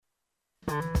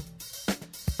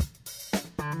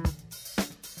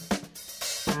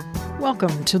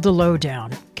Welcome to the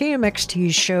Lowdown,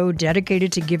 KMXT's show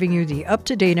dedicated to giving you the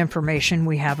up-to-date information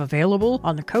we have available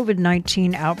on the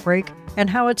COVID-19 outbreak and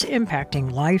how it's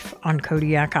impacting life on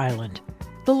Kodiak Island.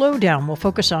 The Lowdown will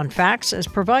focus on facts as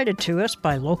provided to us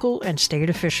by local and state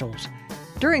officials.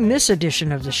 During this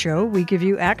edition of the show, we give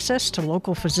you access to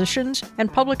local physicians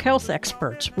and public health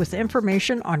experts with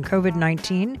information on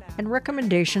COVID-19 and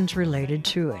recommendations related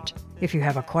to it. If you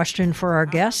have a question for our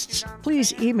guests,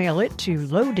 please email it to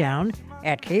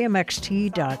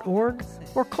lowdown@kmxt.org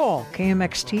or call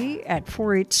KMXT at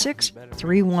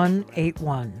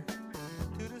 486-3181.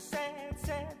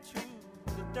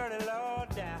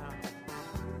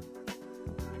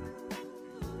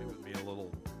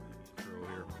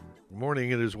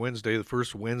 Morning. It is Wednesday, the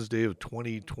first Wednesday of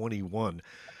 2021.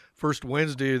 First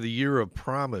Wednesday of the year of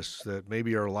promise that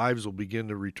maybe our lives will begin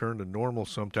to return to normal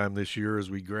sometime this year as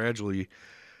we gradually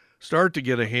start to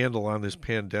get a handle on this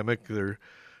pandemic. There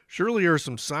surely are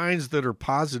some signs that are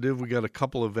positive. We got a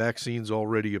couple of vaccines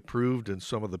already approved, and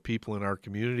some of the people in our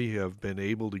community have been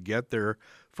able to get their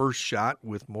first shot,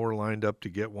 with more lined up to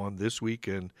get one this week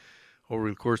and over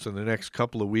the course of the next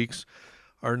couple of weeks.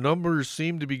 Our numbers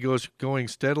seem to be going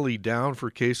steadily down for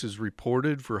cases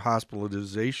reported, for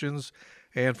hospitalizations,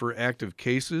 and for active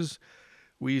cases.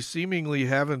 We seemingly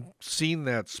haven't seen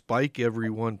that spike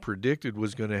everyone predicted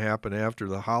was going to happen after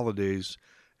the holidays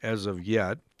as of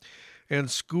yet. And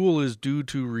school is due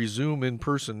to resume in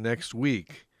person next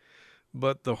week.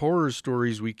 But the horror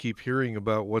stories we keep hearing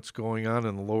about what's going on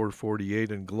in the lower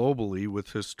 48 and globally,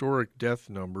 with historic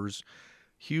death numbers,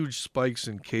 huge spikes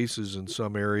in cases in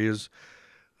some areas,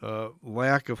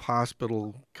 lack of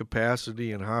hospital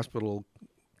capacity and hospital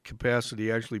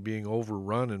capacity actually being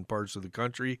overrun in parts of the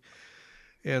country,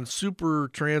 and super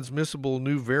transmissible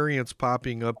new variants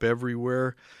popping up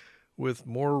everywhere, with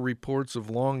more reports of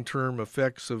long-term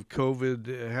effects of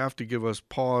COVID, have to give us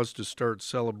pause to start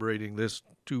celebrating this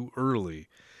too early.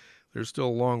 There's still a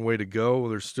long way to go.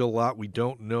 There's still a lot we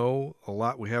don't know, a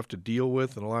lot we have to deal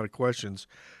with, and a lot of questions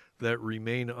that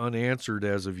remain unanswered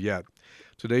as of yet.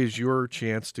 Today's your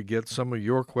chance to get some of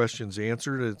your questions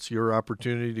answered. It's your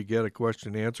opportunity to get a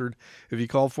question answered. If you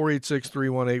call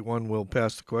 486-3181, we'll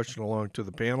pass the question along to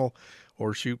the panel,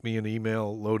 or shoot me an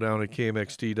email,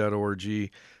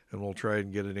 lowdown@kmxt.org, and we'll try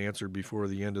and get it answered before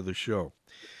the end of the show.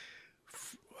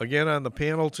 Again, on the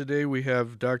panel today, we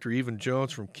have Dr. Evan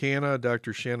Jones from CANA,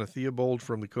 Dr. Shana Theobald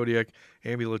from the Kodiak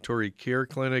Ambulatory Care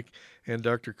Clinic, and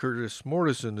Dr. Curtis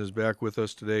Mortenson is back with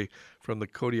us today from the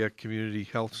Kodiak Community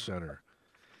Health Center.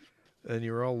 And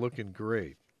you're all looking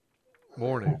great.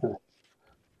 Morning.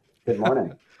 Good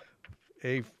morning.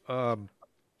 Hey, how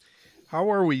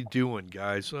are we doing,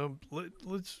 guys?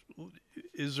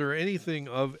 Is there anything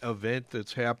of event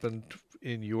that's happened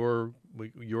in your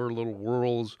little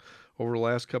worlds over the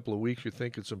last couple of weeks you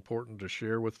think it's important to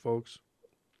share with folks?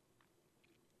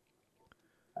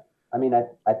 I mean, I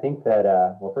think that,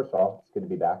 well, first of all, it's good to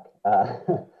be back.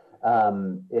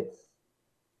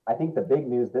 I think the big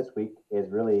news this week is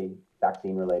really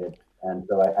vaccine related. And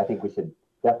so I think we should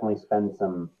definitely spend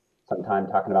some time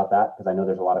talking about that, because I know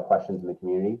there's a lot of questions in the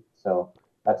community. So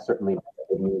that's certainly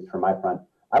big news from my front.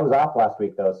 I was off last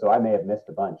week though, so I may have missed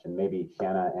a bunch, and maybe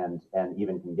Shana and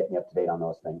even can get me up to date on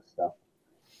those things. So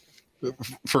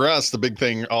for us, the big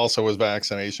thing also was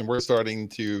vaccination. We're starting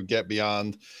to get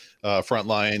beyond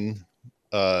frontline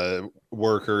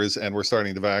workers, and we're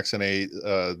starting to vaccinate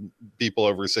people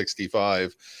over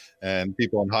 65, and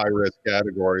people in high risk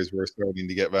categories. We're starting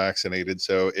to get vaccinated.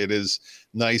 So it is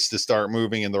nice to start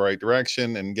moving in the right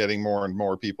direction and getting more and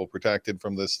more people protected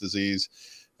from this disease.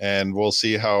 And we'll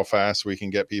see how fast we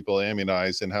can get people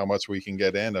immunized and how much we can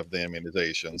get in of the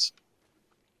immunizations.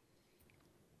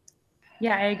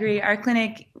 Yeah, I agree. Our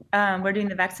clinic, we're doing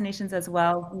the vaccinations as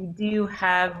well. We do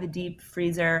have the deep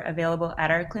freezer available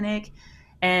at our clinic.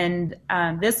 And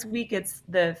this week it's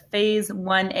the phase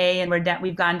 1A, and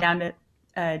we've gone down to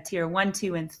tier 1,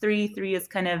 2, and 3. 3 is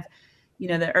kind of,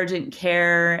 the urgent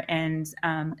care and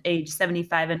age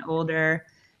 75 and older,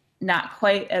 not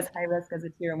quite as high risk as a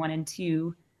tier 1 and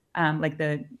 2, like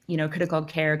the, critical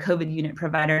care COVID unit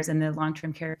providers and the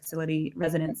long-term care facility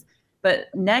residents.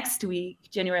 But next week,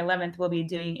 January 11th, we'll be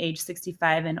doing age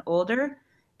 65 and older,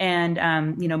 and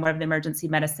more of the emergency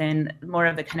medicine, more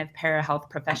of the kind of para-health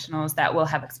professionals that will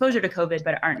have exposure to COVID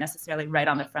but aren't necessarily right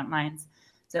on the front lines.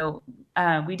 So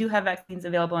we do have vaccines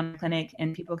available in the clinic,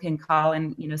 and people can call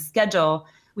and schedule.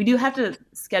 We do have to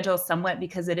schedule somewhat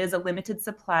because it is a limited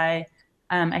supply.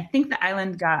 I think the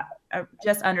island got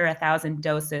just under 1,000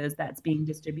 doses that's being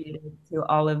distributed to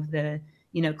all of the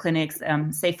clinics.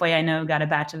 Safeway, I know, got a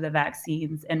batch of the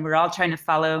vaccines, and we're all trying to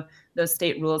follow those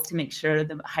state rules to make sure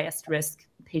the highest risk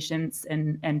patients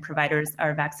and providers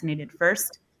are vaccinated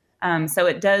first. So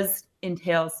it does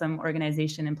entail some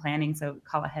organization and planning, so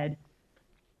call ahead.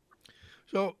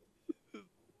 So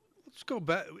let's go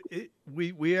back.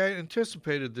 We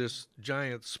anticipated this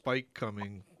giant spike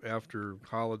coming after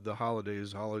the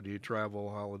holidays, holiday travel,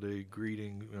 holiday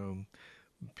greeting,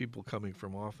 people coming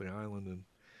from off the island and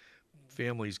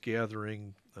families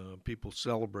gathering, people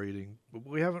celebrating. But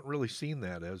we haven't really seen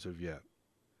that as of yet.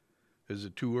 Is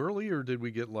it too early, or did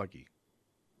we get lucky?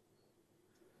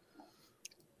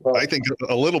 Well, I think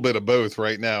a little bit of both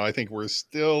right now. I think we're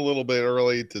still a little bit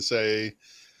early to say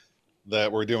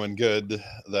that we're doing good,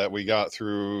 that we got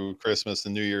through Christmas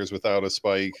and New Year's without a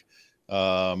spike.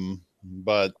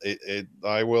 But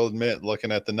I will admit,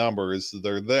 looking at the numbers,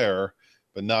 they're there,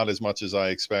 but not as much as I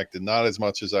expected, not as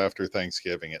much as after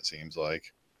Thanksgiving, it seems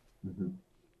like. Mm-hmm.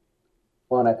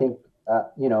 Well, and I think, I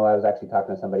was actually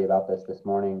talking to somebody about this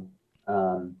morning.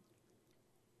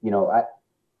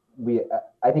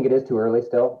 I think it is too early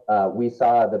still. We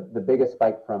saw the biggest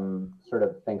spike from sort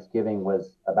of Thanksgiving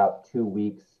was about 2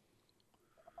 weeks,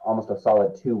 almost a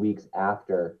solid 2 weeks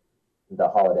after the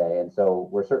holiday. And so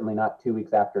we're certainly not 2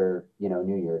 weeks after,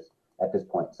 New Year's at this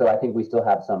point. So I think we still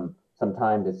have some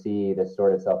time to see this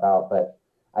sort itself out. But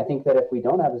I think that if we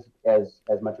don't have as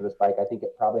much of a spike, I think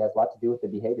it probably has a lot to do with the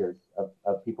behaviors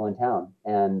of people in town.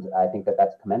 And I think that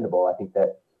that's commendable. I think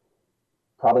that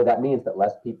probably that means that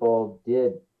less people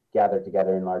did gather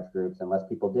together in large groups and less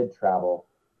people did travel.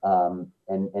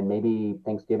 And maybe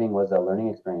Thanksgiving was a learning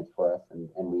experience for us, and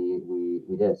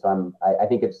we did. So I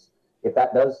think if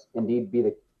that does indeed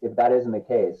if that isn't the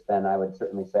case, then I would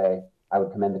certainly say I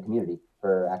would commend the community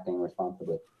for acting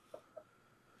responsibly.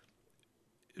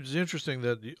 It's interesting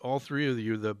that all three of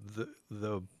you, the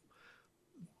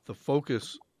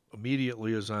focus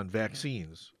immediately is on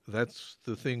vaccines. That's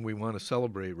the thing we want to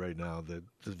celebrate right now, that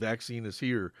the vaccine is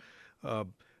here.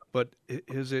 But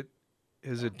has it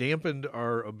dampened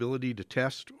our ability to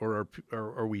test, or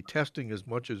are we testing as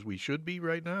much as we should be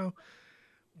right now?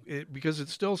 Because it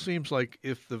still seems like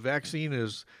if the vaccine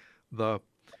is the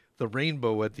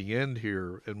rainbow at the end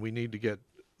here, and we need to get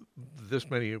this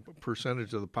many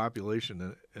percentage of the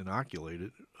population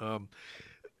inoculated, don't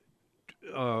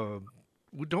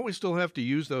we still have to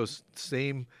use those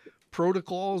same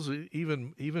protocols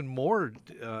even more?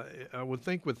 I would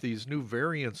think with these new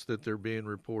variants that they're being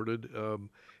reported,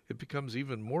 it becomes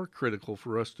even more critical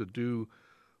for us to do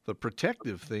the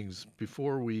protective things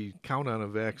before we count on a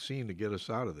vaccine to get us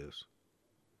out of this.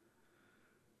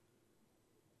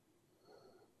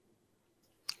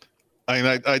 I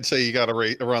mean, I'd say you got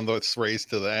to run this race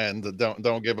to the end.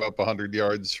 Don't give up 100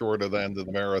 yards short of the end of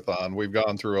the marathon. We've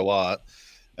gone through a lot,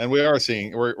 and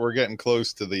we're getting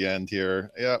close to the end here.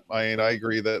 Yeah, I mean, I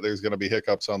agree that there's going to be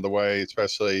hiccups on the way,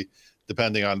 especially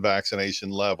depending on vaccination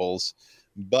levels.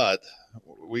 But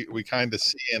we kind of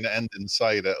see an end in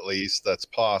sight, at least that's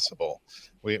possible.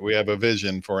 We have a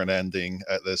vision for an ending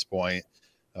at this point.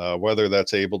 Whether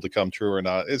that's able to come true or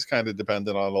not is kind of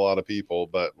dependent on a lot of people,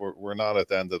 but we're not at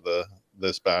the end of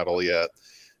this battle yet.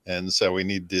 And so we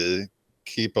need to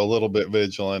keep a little bit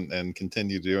vigilant and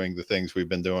continue doing the things we've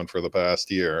been doing for the past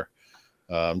year,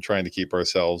 trying to keep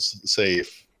ourselves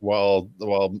safe while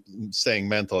staying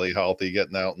mentally healthy,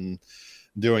 getting out and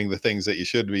doing the things that you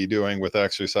should be doing with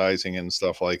exercising and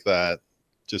stuff like that,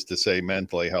 just to stay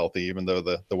mentally healthy, even though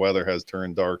the weather has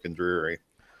turned dark and dreary.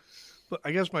 But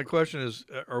I guess my question is,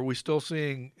 are we still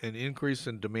seeing an increase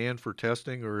in demand for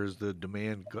testing, or is the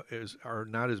demand are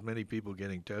not as many people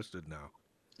getting tested now?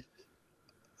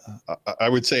 I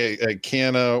would say at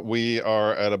Canna, we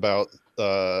are at about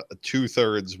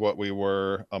 2/3 what we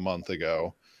were a month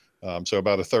ago. So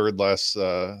about a third less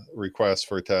requests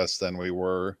for tests than we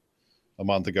were a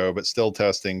month ago, but still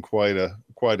testing quite a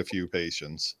few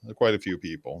patients, quite a few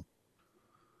people.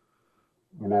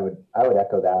 And I would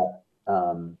echo that.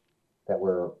 That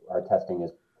our testing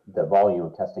the volume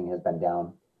of testing has been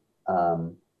down.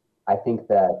 I think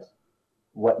that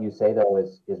what you say though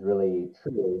is really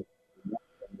true.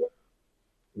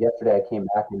 Yesterday I came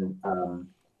back and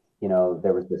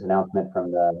there was this announcement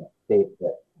from the state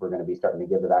that we're going to be starting to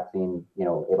give the vaccine,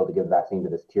 able to give the vaccine to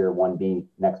this tier 1B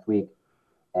next week.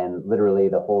 And literally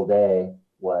the whole day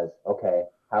was, okay,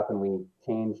 how can we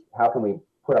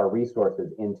put our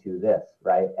resources into this,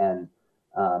 right? And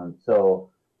so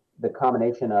the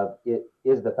combination of it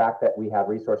is the fact that we have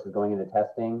resources going into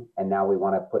testing, and now we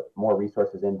want to put more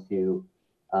resources into,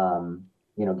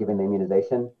 giving the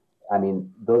immunization. I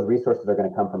mean, those resources are going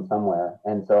to come from somewhere.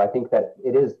 And so I think that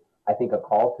I think, a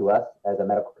call to us as a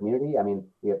medical community. I mean,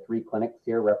 we have 3 clinics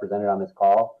here represented on this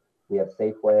call. We have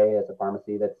Safeway as a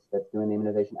pharmacy that's doing the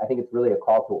immunization. I think it's really a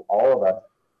call to all of us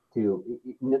to,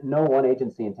 no one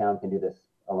agency in town can do this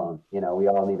alone. We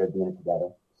all need to do it together.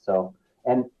 So,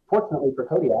 and fortunately for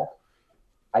Kodiak,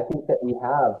 I think that we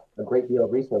have a great deal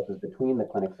of resources between the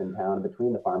clinics in town and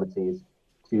between the pharmacies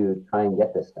to try and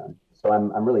get this done. So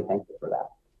I'm really thankful for that.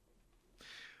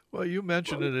 Well, you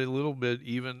mentioned it a little bit,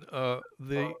 even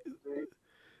the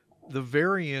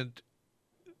variant,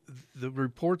 the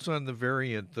reports on the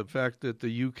variant, the fact that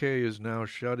the UK is now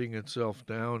shutting itself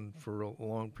down for a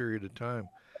long period of time.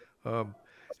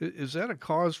 Is that a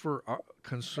cause for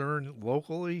concern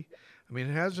locally? I mean,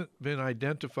 it hasn't been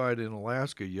identified in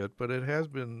Alaska yet, but it has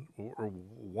been, or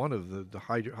one of the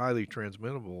highly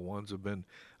transmittable ones have been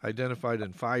identified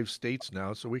in 5 states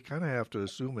now. So we kind of have to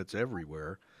assume it's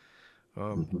everywhere.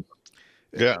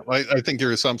 Yeah, I think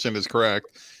your assumption is correct.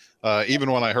 Even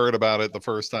when I heard about it the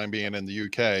first time being in the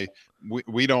UK,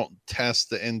 we don't test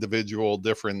the individual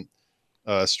different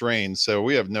strains. So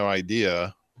we have no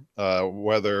idea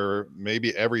whether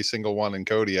maybe every single one in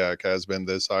Kodiak has been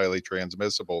this highly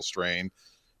transmissible strain.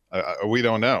 We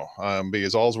don't know,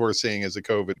 because all we're seeing is a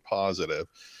COVID positive.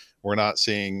 We're not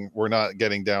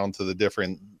getting down to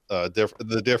the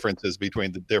the differences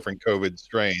between the different COVID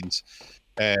strains.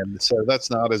 And so that's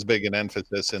not as big an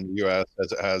emphasis in the U.S.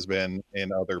 as it has been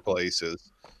in other places,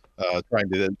 trying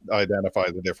to identify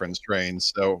the different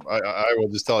strains. So I will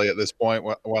just tell you at this point,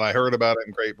 when I heard about it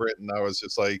in Great Britain, I was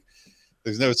just like,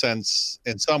 there's no sense,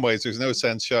 in some ways, there's no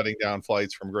sense shutting down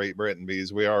flights from Great Britain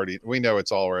because we know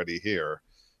it's already here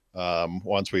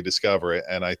once we discover it.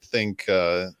 And I think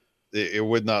it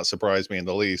would not surprise me in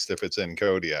the least if it's in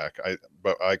Kodiak.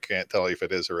 But I can't tell you if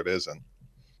it is or it isn't.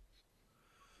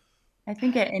 I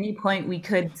think at any point we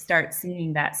could start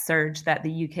seeing that surge that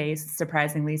the UK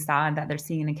surprisingly saw and that they're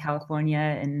seeing in California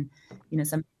and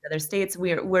some other states.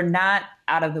 We're not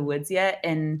out of the woods yet,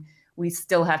 and we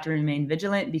still have to remain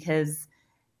vigilant because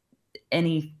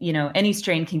any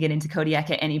strain can get into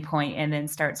Kodiak at any point and then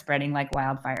start spreading like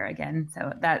wildfire again.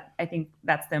 So I think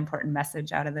that's the important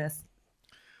message out of this.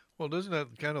 Well, doesn't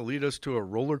that kind of lead us to a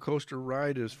roller coaster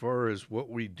ride as far as what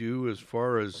we do, as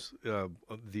far as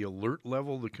the alert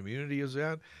level the community is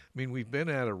at? I mean, we've been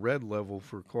at a red level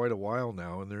for quite a while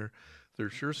now, and there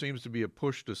sure seems to be a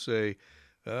push to say,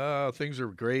 things are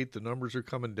great, the numbers are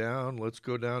coming down, let's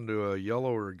go down to a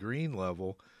yellow or a green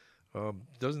level.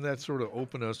 Doesn't that sort of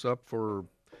open us up for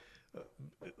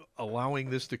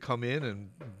allowing this to come in and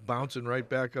bouncing right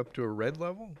back up to a red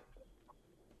level?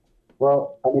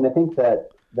 Well, I mean, I think that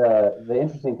the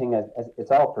interesting thing is it's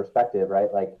all perspective,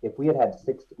 right? Like if we had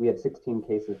 16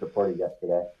 cases reported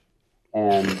yesterday,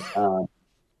 and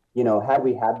had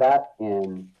we had that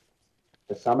in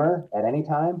the summer at any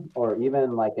time, or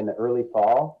even like in the early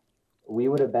fall, we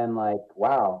would have been like,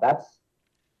 wow, that's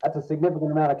a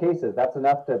significant amount of cases. That's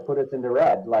enough to put us into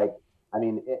red. Like, I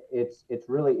mean, it's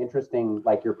really interesting.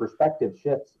 Like your perspective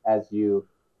shifts as you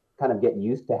kind of get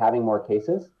used to having more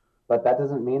cases, but that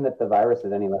doesn't mean that the virus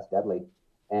is any less deadly.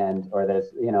 And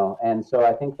so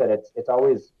I think that it's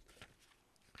always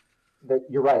that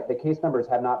you're right. The case numbers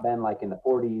have not been like in the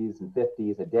 40s and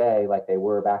 50s a day like they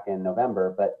were back in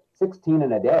November, but 16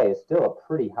 in a day is still a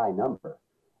pretty high number.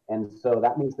 And so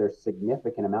that means there's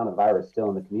significant amount of virus still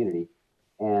in the community.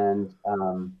 And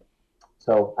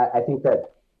so I think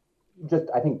that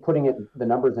I think putting the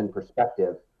numbers in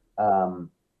perspective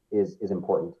is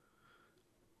important.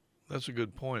 That's a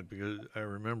good point, because I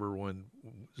remember when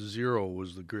 0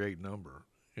 was the great number,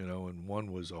 and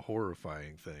 1 was a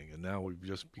horrifying thing. And now we've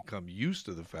just become used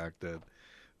to the fact that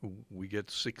we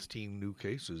get 16 new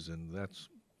cases, and that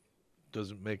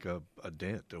doesn't make a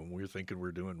dent. And we're thinking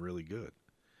we're doing really good.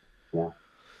 Yeah.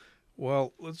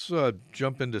 Well, let's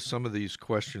jump into some of these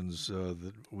questions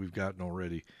that we've gotten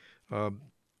already.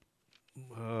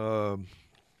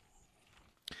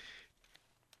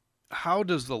 How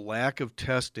does the lack of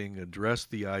testing address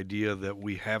the idea that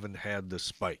we haven't had the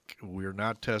spike? We're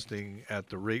not testing at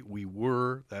the rate we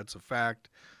were. That's a fact.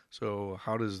 So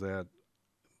how does that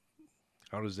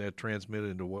transmit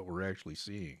into what we're actually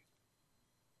seeing?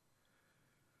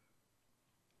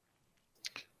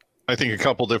 I think a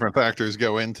couple different factors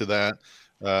go into that.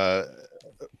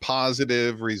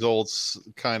 Positive results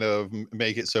kind of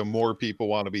make it so more people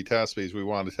want to be tested because we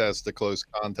want to test the close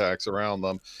contacts around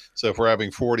them. So if we're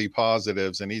having 40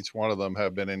 positives and each one of them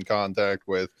have been in contact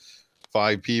with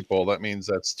 5 people, that means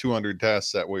that's 200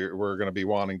 tests that we're going to be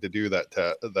wanting to do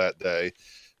that day.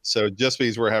 So just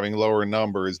because we're having lower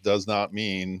numbers does not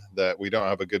mean that we don't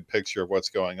have a good picture of what's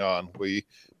going on. We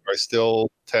are still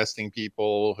testing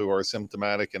people who are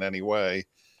symptomatic in any way.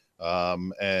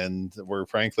 And we're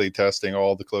frankly testing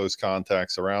all the close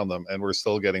contacts around them, and we're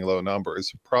still getting low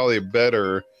numbers. Probably a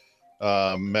better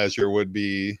measure would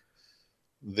be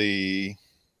the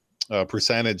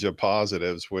percentage of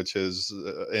positives, which is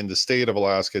in the state of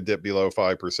Alaska dipped below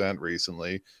 5%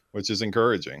 recently, which is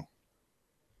encouraging.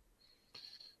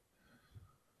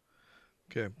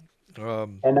 Okay.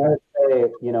 And I would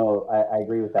say, you know, I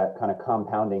agree with that kind of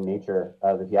compounding nature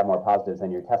of if you have more positives,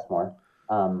 then you test more.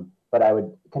 But I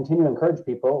would continue to encourage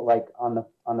people, like on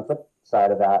the flip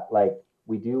side of that, like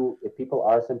we do, if people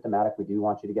are symptomatic, we do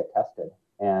want you to get tested,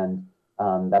 and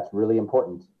that's really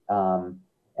important.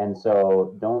 And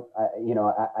so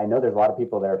I know there's a lot of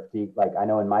people that are fatigued. Like I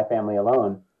know in my family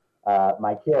alone,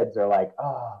 my kids are like,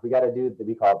 oh, we got to do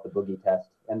we call it the boogie test.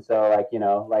 And so like, you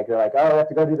know, like they're like, oh, I have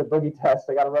to go do the boogie test.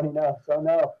 I got a runny nose. So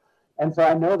no. And so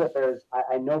I know that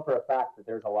I know for a fact that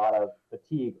there's a lot of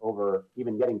fatigue over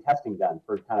even getting testing done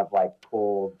for kind of like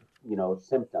cold, you know,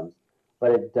 symptoms.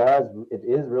 But it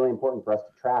is really important for us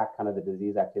to track kind of the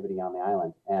disease activity on the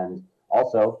island, and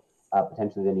also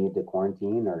potentially the need to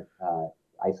quarantine or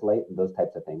isolate and those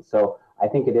types of things. So I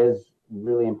think it is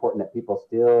really important that people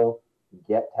still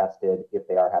get tested if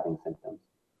they are having symptoms.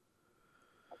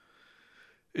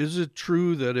 Is it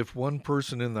true that if one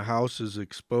person in the house is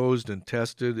exposed and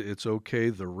tested, it's okay,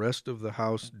 the rest of the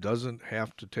house doesn't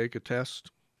have to take a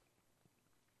test?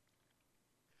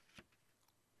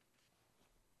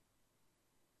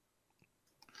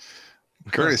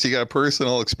 Curtis, you got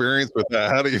personal experience with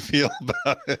that. How do you feel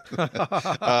about it?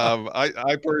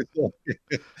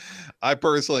 I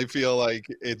personally feel like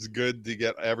it's good to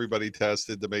get everybody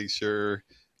tested to make sure.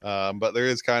 But there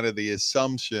is kind of the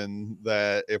assumption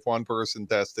that if one person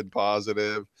tested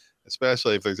positive,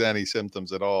 especially if there's any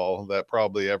symptoms at all, that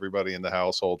probably everybody in the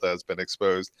household has been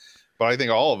exposed. But I think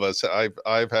all of us,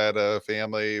 I've had a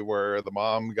family where the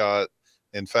mom got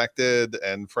infected,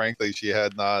 and frankly, she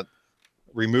had not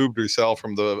removed herself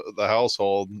from the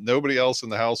household. Nobody else in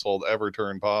the household ever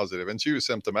turned positive, and she was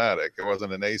symptomatic. It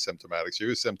wasn't an asymptomatic. She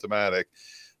was symptomatic.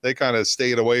 They kind of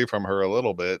stayed away from her a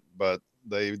little bit, but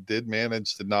they did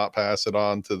manage to not pass it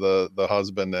on to the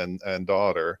husband and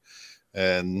daughter.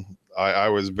 And I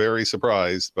was very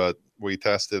surprised, but we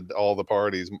tested all the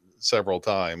parties several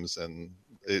times, and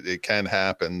it can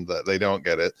happen that they don't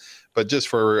get it. But just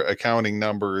for accounting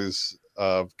numbers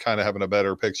of kind of having a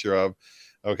better picture of,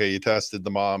 okay, you tested the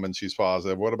mom and she's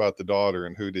positive. What about the daughter,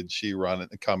 and who did she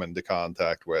come into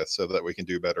contact with, so that we can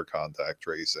do better contact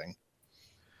tracing?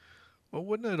 Well,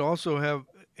 wouldn't it also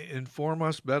inform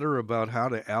us better about how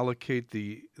to allocate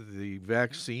the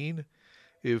vaccine?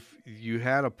 If you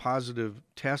had a positive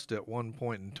test at one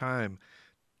point in time,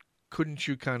 couldn't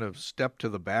you kind of step to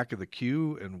the back of the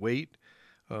queue and wait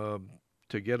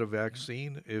to get a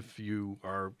vaccine if you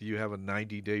have a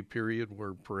 90-day period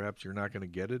where perhaps you're not going to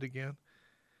get it again?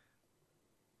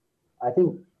 I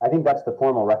think that's the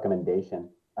formal recommendation,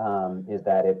 is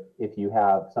that if you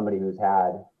have somebody who's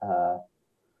had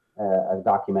a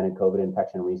documented COVID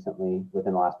infection recently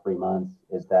within the last 3 months,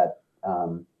 is that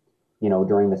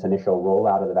during this initial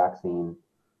rollout of the vaccine,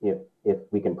 if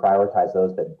we can prioritize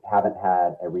those that haven't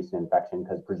had a recent infection,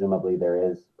 because presumably there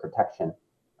is protection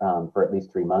for at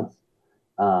least 3 months,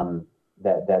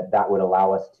 that would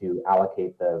allow us to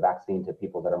allocate the vaccine to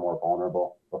people that are more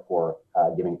vulnerable before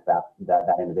giving to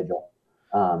that individual.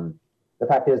 The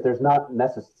fact is, there's not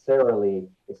necessarily,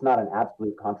 it's not an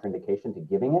absolute contraindication to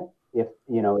giving it. If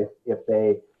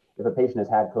a patient has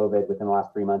had COVID within the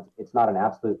last 3 months, it's not an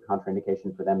absolute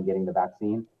contraindication for them getting the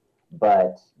vaccine.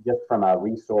 But just from a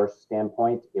resource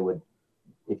standpoint, it would,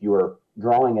 if you were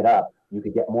drawing it up, you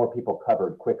could get more people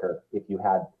covered quicker if you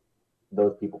had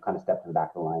those people kind of step to the back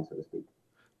of the line, so to speak.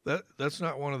 That's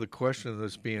not one of the questions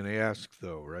that's being asked,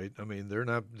 though, right? I mean,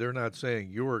 they're not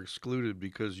saying you're excluded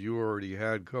because you already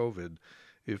had COVID.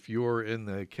 If you're in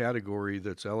the category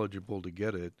that's eligible to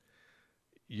get it,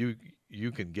 you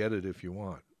can get it if you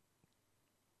want.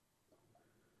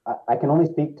 I can only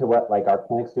speak to what like our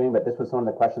clinic's doing, but this was one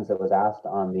of the questions that was asked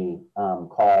on the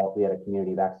call. We had a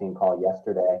community vaccine call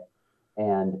yesterday,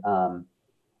 and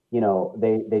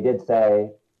they did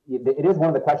say it is one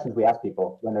of the questions we ask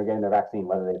people when they're getting their vaccine,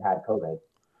 whether they've had COVID.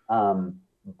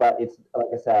 But it's, like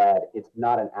I said, it's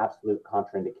not an absolute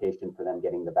contraindication for them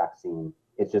getting the vaccine.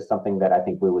 It's just something that I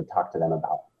think we would talk to them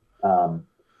about.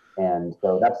 And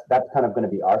so that's kind of going to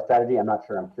be our strategy. I'm not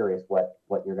sure. I'm curious what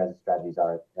your guys' strategies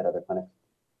are at other clinics.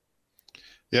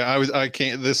 Yeah, I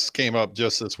can't. This came up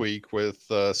just this week with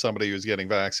somebody who's getting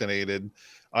vaccinated.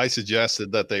 I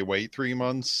suggested that they wait 3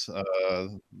 months.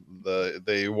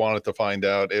 They wanted to find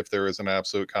out if there is an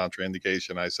absolute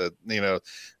contraindication. I said,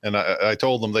 and I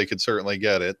told them they could certainly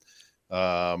get it.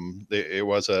 It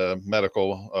was a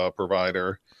medical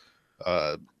provider.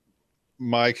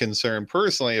 My concern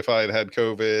personally, if I had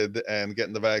COVID and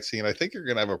getting the vaccine, I think you're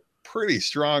going to have a pretty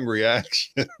strong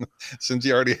reaction since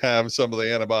you already have some of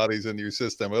the antibodies in your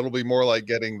system. It'll be more like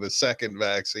getting the second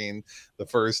vaccine the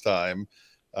first time.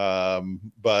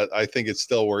 But I think it's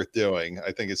still worth doing.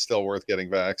 I think it's still worth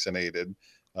getting vaccinated.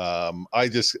 I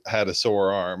just had a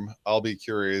sore arm. I'll be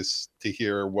curious to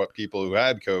hear what people who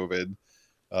had COVID,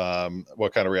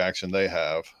 what kind of reaction they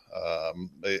have.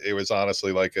 It was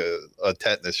honestly like a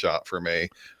tetanus shot for me,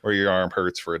 where your arm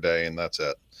hurts for a day and that's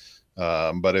it.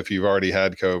 But if you've already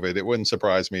had COVID, it wouldn't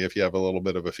surprise me if you have a little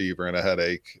bit of a fever and a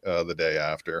headache the day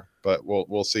after. But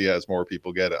we'll see as more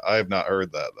people get it. I have not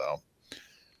heard that though.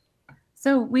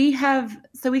 So we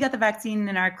got the vaccine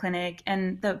in our clinic,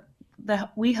 and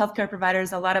we healthcare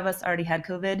providers, a lot of us already had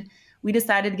COVID. We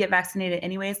decided to get vaccinated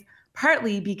anyways,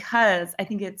 partly because I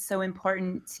think it's so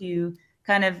important to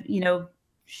kind of,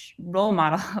 role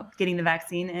model getting the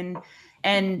vaccine,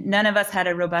 and none of us had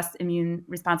a robust immune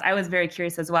response. I was very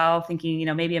curious as well, thinking,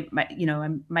 maybe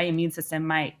my immune system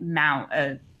might mount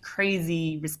a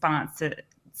crazy response to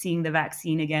seeing the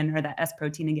vaccine again, or that S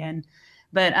protein again.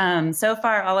 But so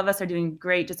far, all of us are doing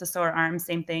great. Just a sore arm,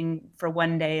 same thing. For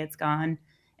one day, it's gone,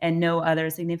 and no other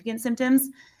significant symptoms.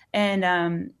 And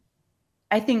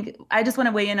I think I just want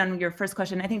to weigh in on your first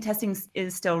question. I think testing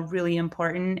is still really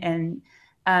important, and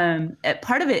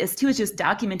part of it is just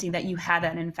documenting that you had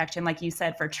that infection, like you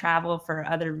said, for travel,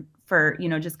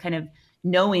 just kind of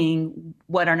knowing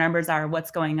what our numbers are,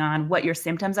 what's going on, what your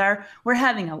symptoms are. We're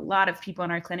having a lot of people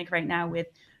in our clinic right now with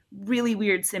really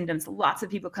weird symptoms. Lots of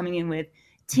people coming in with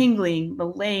tingling,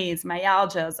 malaise,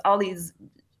 myalgias, all these,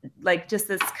 like, just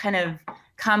this kind of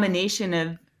combination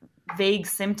of vague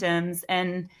symptoms.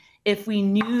 And if we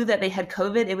knew that they had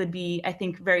COVID, it would be, I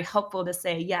think, very helpful to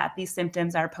say, yeah, these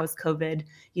symptoms are post-COVID.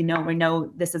 We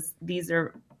know these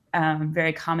are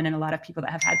very common in a lot of people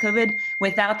that have had COVID.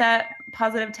 Without that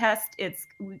positive test,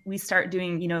 we start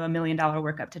doing, $1 million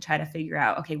workup to try to figure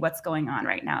out, okay, what's going on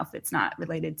right now if it's not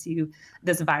related to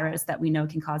this virus that we know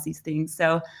can cause these things.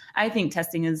 So I think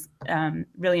testing is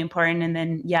really important. And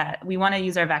then, yeah, we want to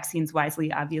use our vaccines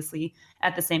wisely, obviously.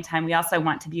 At the same time, we also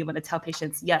want to be able to tell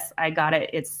patients, yes, I got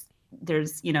it.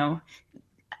 There's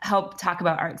help talk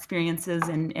about our experiences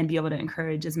and be able to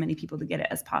encourage as many people to get it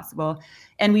as possible.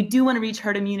 And we do want to reach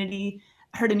herd immunity.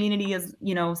 Herd immunity is,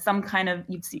 some kind of,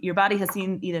 your body has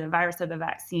seen either the virus or the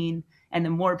vaccine. And the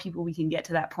more people we can get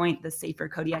to that point, the safer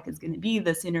Kodiak is going to be,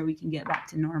 the sooner we can get back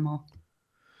to normal.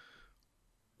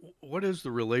 What is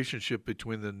the relationship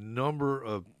between the number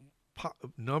of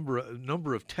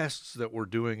tests that we're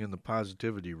doing and the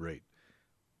positivity rate?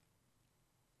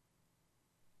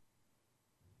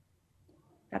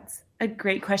 That's a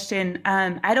great question.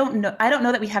 I don't know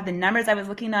that we have the numbers. I was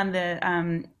looking on the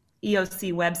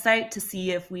EOC website to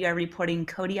see if we are reporting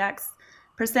Kodiak's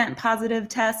 % positive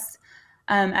tests.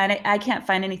 And I can't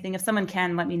find anything. If someone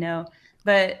can, let me know.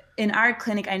 But in our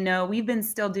clinic, I know we've been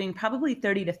still doing probably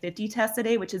 30 to 50 tests a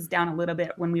day, which is down a little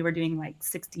bit when we were doing like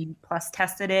 60 plus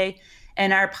tests a day.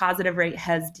 And our positive rate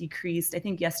has decreased. I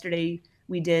think yesterday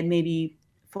we did maybe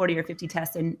 40 or 50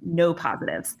 tests and no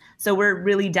positives. So we're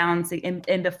really down.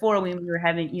 And before, when we were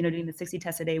having, doing the 60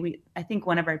 tests a day, I think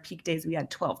one of our peak days, we had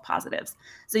 12 positives.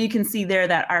 So you can see there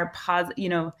that our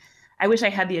I wish I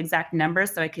had the exact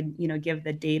numbers so I could, give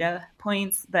the data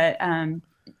points, but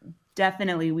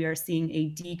definitely we are seeing a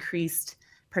decreased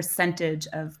percentage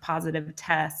of positive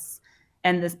tests.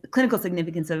 And the clinical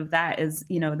significance of that is,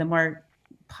 the more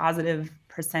positive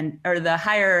percent, or the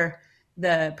higher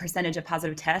the percentage of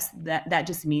positive tests, that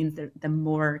just means that the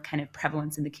more kind of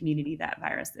prevalence in the community that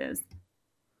virus is.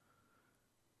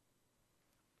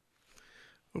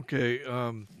 Okay.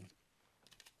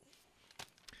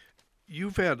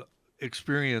 You've had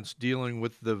experience dealing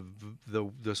with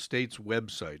the state's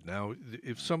website. Now,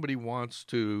 if somebody wants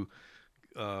to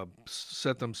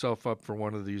set themselves up for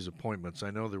one of these appointments,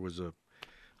 I know there was a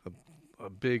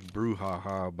big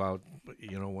brouhaha about,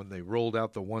 when they rolled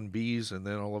out the 1Bs and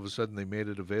then all of a sudden they made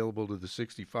it available to the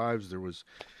 65s. There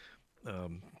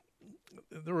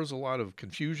was a lot of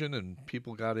confusion and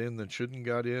people got in that shouldn't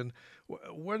got in.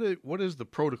 What is the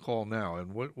protocol now,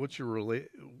 and what's your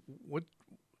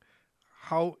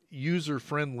how user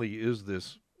friendly is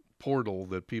this portal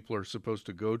that people are supposed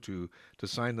to go to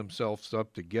sign themselves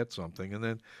up to get something. And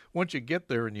then once you get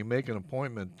there and you make an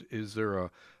appointment, is there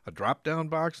a drop-down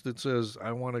box that says,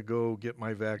 I want to go get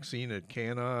my vaccine at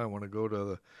Cana, I want to go to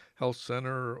the health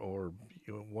center, or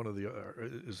one of the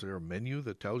is there a menu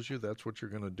that tells you that's what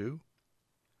you're going to do?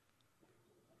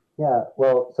 Yeah,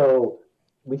 well, so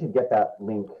we should get that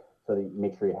link so that you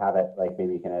make sure you have it. Like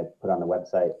maybe you can put on the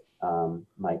website,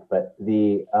 Mike. But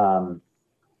the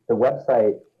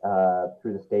website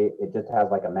through the state, it just has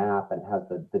like a map, and it has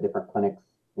the different clinics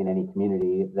in any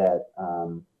community that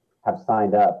have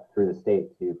signed up through the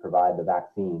state to provide the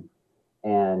vaccine.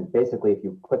 And basically, if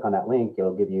you click on that link,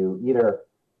 it'll give you either,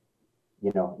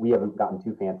 we haven't gotten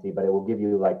too fancy, but it will give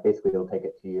you like, basically it'll take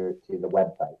it to the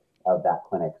website of that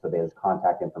clinic. So there's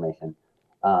contact information.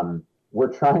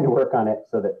 We're trying to work on it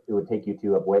so that it would take you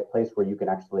to a place where you can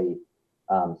actually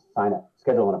sign up,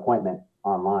 schedule an appointment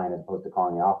online as opposed to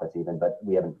calling the office even, but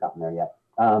we haven't gotten there yet.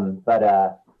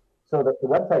 So the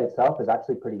website itself is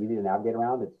actually pretty easy to navigate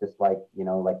around. It's just like,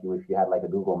 like if you had like a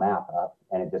Google map up,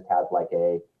 and it just has like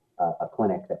a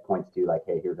clinic that points to like,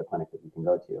 hey, here's a clinic that you can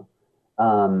go to.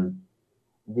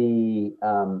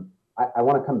 I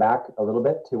want to come back a little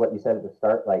bit to what you said at the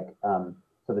start.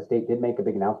 So the state did make a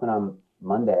big announcement on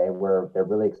Monday where they're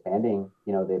really expanding,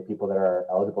 the people that are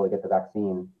eligible to get the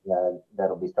vaccine.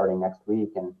 That'll be starting next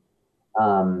week, and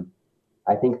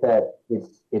I think that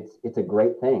it's a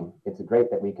great thing. It's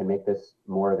great that we can make this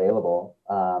more available,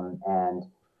 and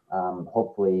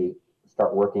hopefully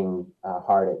start working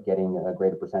hard at getting a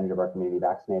greater percentage of our community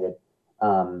vaccinated.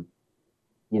 I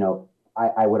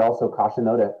would also caution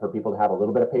though for people to have a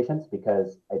little bit of patience,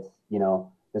 because it's,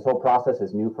 this whole process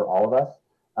is new for all of us.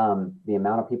 The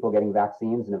amount of people getting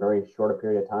vaccines in a very short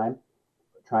period of time,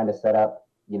 trying to set up,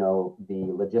 the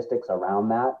logistics around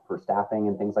that for staffing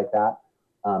and things like that,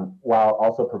 while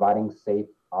also providing safe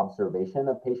observation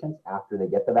of patients after they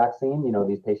get the vaccine.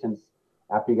 These patients,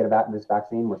 after you get this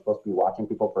vaccine, we're supposed to be watching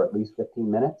people for at least 15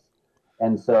 minutes.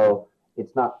 And so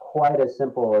it's not quite as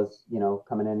simple as,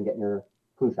 coming in and getting your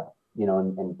flu shot,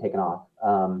 and taking off.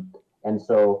 And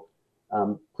so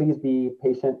please be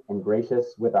patient and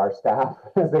gracious with our staff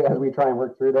as we try and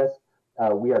work through this.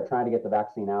 We are trying to get the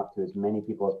vaccine out to as many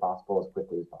people as possible, as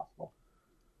quickly as possible.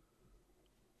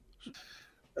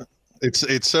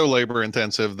 It's so labor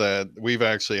intensive that we've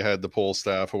actually had to pull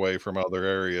staff away from other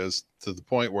areas, to the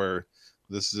point where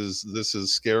this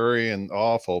is scary and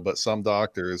awful, but some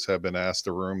doctors have been asked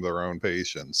to room their own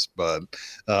patients. But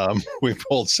we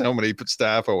pulled so many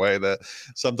staff away that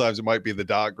sometimes it might be the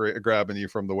doc grabbing you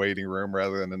from the waiting room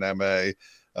rather than an MA.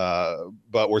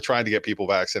 But we're trying to get people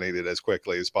vaccinated as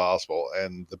quickly as possible.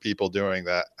 And the people doing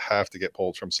that have to get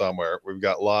pulled from somewhere. We've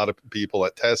got a lot of people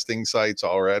at testing sites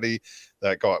already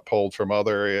that got pulled from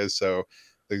other areas. So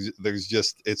there's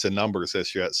just, it's a numbers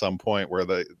issue at some point where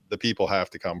the people have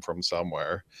to come from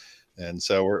somewhere. And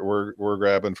so we're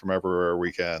grabbing from everywhere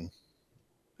we can.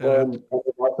 Well, and there's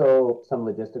also some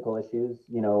logistical issues,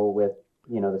 with,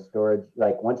 the storage.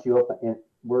 Like once you open,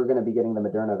 we're going to be getting the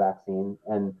Moderna vaccine,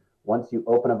 and once you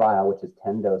open a vial, which is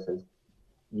 10 doses,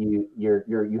 you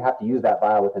have to use that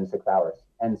vial within 6 hours.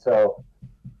 And so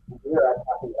we are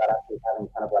talking about actually having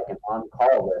kind of like an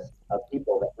on-call list of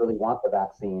people that really want the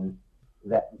vaccine,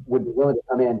 that would be willing to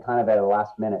come in kind of at a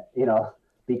last minute,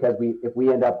 because if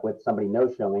we end up with somebody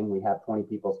no-showing, we have 20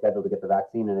 people scheduled to get the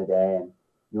vaccine in a day, and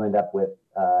you end up with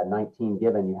 19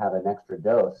 given, you have an extra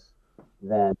dose,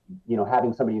 then,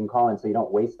 having somebody you can call in so you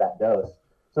don't waste that dose.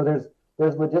 So there's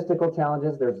logistical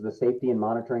challenges, there's the safety and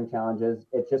monitoring challenges.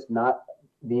 It's just not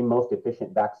the most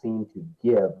efficient vaccine to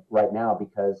give right now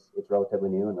because it's relatively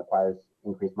new and requires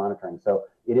increased monitoring. So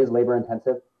it is labor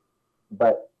intensive,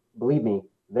 but believe me,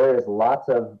 there's lots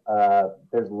of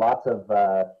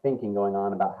thinking going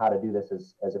on about how to do this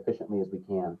as efficiently as we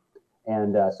can.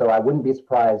 And so I wouldn't be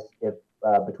surprised if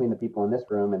between the people in this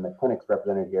room and the clinics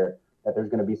represented here, that there's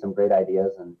going to be some great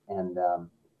ideas.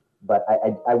 But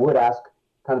I would ask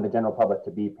kind of the general public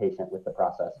to be patient with the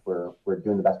process. We're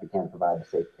doing the best we can to provide the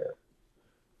safe care.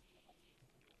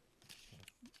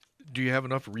 Do you have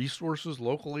enough resources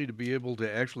locally to be able to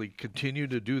actually continue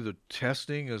to do the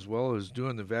testing as well as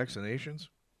doing the vaccinations?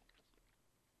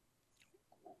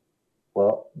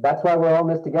 Well, that's why we're all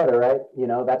in this together, right?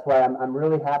 That's why I'm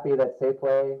really happy that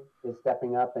Safeway is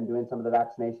stepping up and doing some of the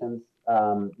vaccinations.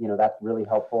 That's really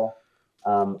helpful.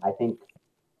 I think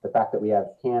the fact that we have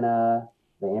Cana,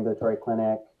 the ambulatory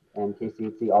clinic, and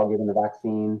KCHC all giving the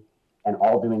vaccine and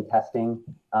all doing testing,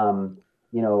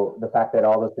 the fact that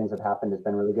all those things have happened has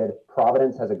been really good.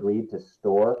 Providence has agreed to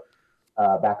store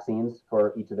vaccines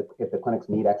for if the clinics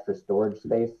need extra storage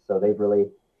space. So they've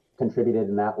really contributed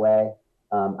in that way.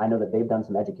 I know that they've done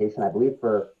some education. I believe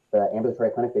for the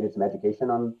ambulatory clinic, they did some education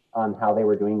on how they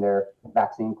were doing their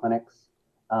vaccine clinics.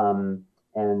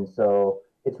 And so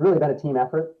it's really been a team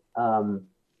effort.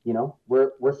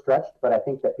 We're stretched, but I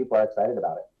think that people are excited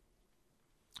about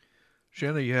it.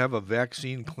 Shana, you have a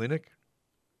vaccine clinic?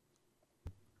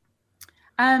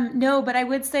 No, but I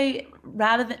would say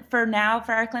rather than for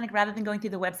our clinic, rather than going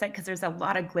through the website, because there's a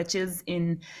lot of glitches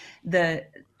in the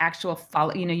actual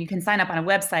follow, you can sign up on a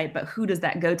website, but who does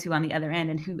that go to on the other end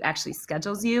and who actually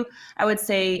schedules you? I would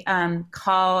say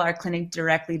call our clinic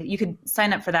directly. You could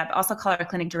sign up for that, but also call our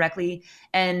clinic directly,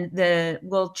 and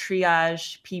we'll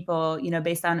triage people,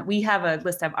 based on, we have a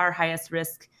list of our highest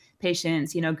risk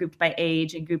patients, grouped by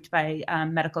age and grouped by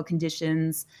medical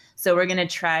conditions. So we're going to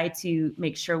try to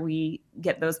make sure we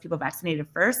get those people vaccinated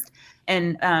first.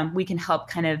 And we can help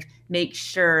kind of make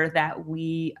sure that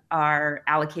we are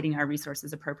allocating our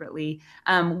resources appropriately.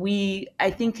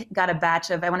 I think, got a batch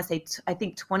of,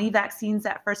 20 vaccines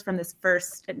at first from this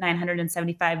first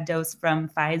 975 dose from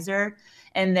Pfizer.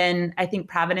 And then I think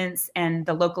Providence and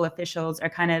the local officials are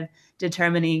kind of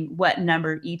determining what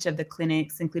number each of the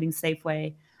clinics, including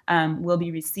Safeway, will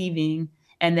be receiving,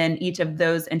 and then each of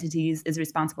those entities is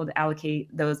responsible to allocate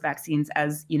those vaccines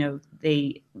as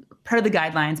they per the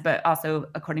guidelines, but also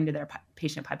according to their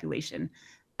patient population.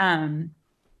 So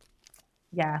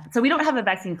we don't have a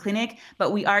vaccine clinic,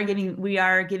 but we are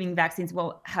giving vaccines.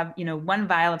 We'll have one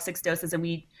vial of 6 doses,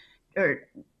 and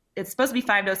it's supposed to be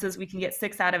 5 doses. We can get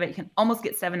 6 out of it. You can almost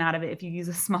get 7 out of it if you use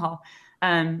a small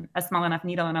enough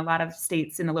needle. And a lot of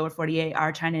states in the lower 48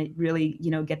 are trying to really,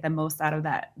 get the most out of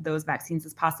those vaccines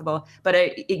as possible.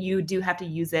 But you do have to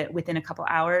use it within a couple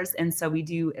hours. And so we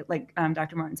do, like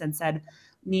Dr. Mortenson said,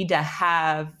 need to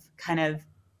have kind of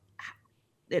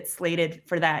it slated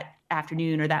for that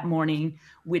afternoon or that morning,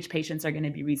 which patients are going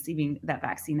to be receiving that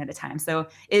vaccine at a time. So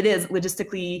it is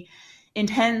logistically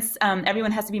intense.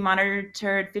 Everyone has to be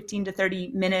monitored 15 to 30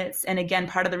 minutes. And again,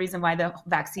 part of the reason why the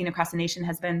vaccine across the nation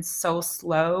has been so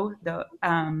slow, the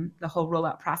whole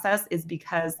rollout process, is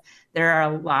because there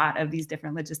are a lot of these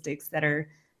different logistics that are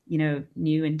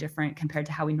new and different compared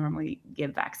to how we normally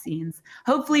give vaccines.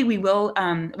 Hopefully we'll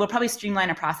probably streamline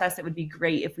a process. It would be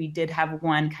great if we did have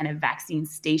one kind of vaccine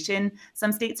station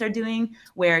some states are doing,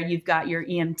 where you've got your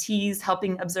EMTs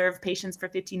helping observe patients for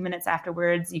 15 minutes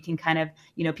afterwards. You can kind of,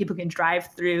 people can drive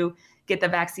through, get the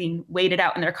vaccine, wait it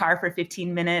out in their car for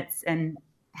 15 minutes and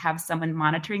have someone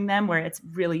monitoring them, where it's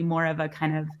really more of a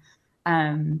kind of,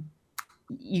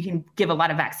 you can give a lot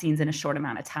of vaccines in a short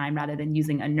amount of time rather than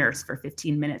using a nurse for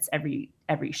 15 minutes every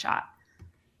shot.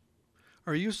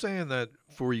 Are you saying that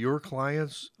for your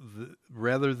clients,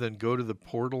 rather than go to the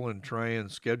portal and try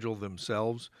and schedule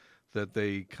themselves, that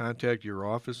they contact your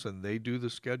office and they do the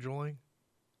scheduling?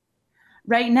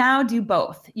 Right now, do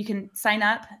both. You can sign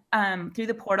up through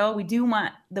the portal. We do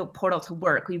want the portal to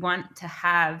work. We want to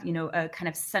have, a kind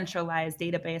of centralized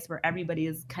database where everybody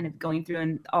is kind of going through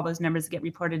and all those numbers get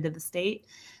reported to the state.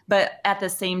 But at the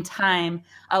same time,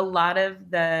 a lot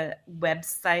of the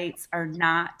websites are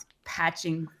not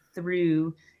patching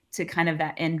through to kind of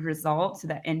that end result, to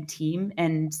that end team.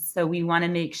 And so we want to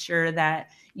make sure that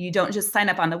you don't just sign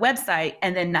up on the website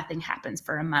and then nothing happens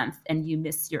for a month and you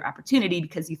miss your opportunity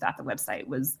because you thought the website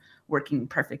was working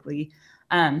perfectly.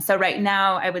 So right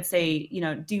now, I would say,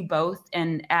 do both.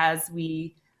 And as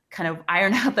we kind of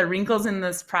iron out the wrinkles in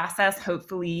this process,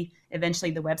 hopefully,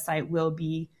 eventually the website will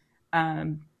be,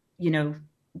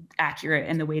 accurate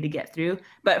in the way to get through.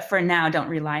 But for now, don't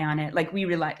rely on it. Like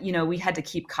we had to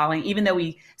keep calling, even though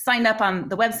we signed up on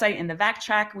the website and the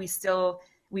VacTrack,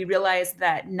 we realized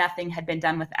that nothing had been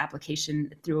done with the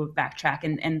application through a VacTrack,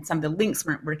 and some of the links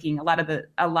weren't working. A lot of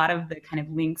the kind of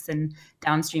links and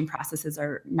downstream processes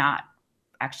are not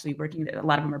actually working. A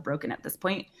lot of them are broken at this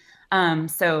point.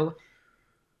 So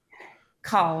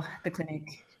call the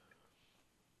clinic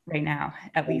right now,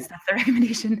 at least. That's the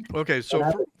recommendation. Okay,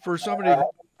 so for somebody, I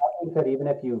think that even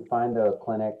if you find a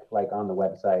clinic like on the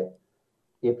website,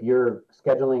 if you're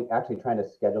actually trying to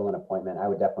schedule an appointment, I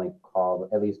would definitely call,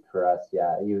 at least for us.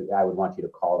 Yeah, I would want you to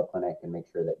call the clinic and make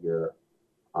sure that you're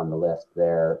on the list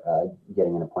there,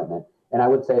 getting an appointment. And I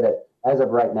would say that as of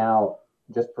right now,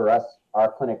 just for us,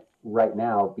 our clinic right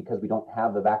now, because we don't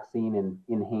have the vaccine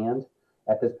in hand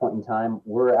at this point in time,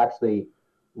 we're actually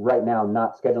right now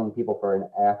not scheduling people for an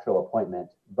actual appointment,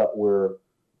 but we're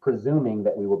presuming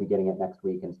that we will be getting it next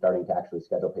week and starting to actually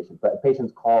schedule patients. But if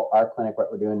patients call our clinic,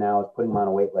 what we're doing now is putting them on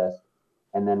a wait list,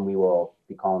 and then we will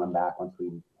be calling them back once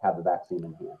we have the vaccine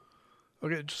in hand.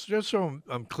 Okay, just so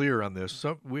I'm clear on this,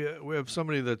 we have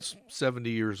somebody that's 70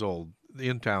 years old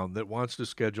in town that wants to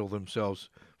schedule themselves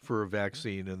for a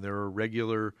vaccine and they're a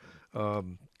regular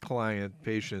client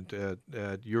patient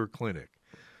at your clinic,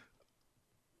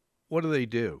 what do they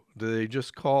do? Do they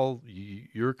just call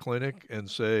your clinic and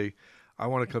say, I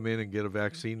want to come in and get a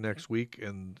vaccine next week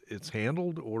and it's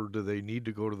handled? Or do they need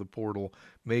to go to the portal,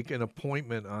 make an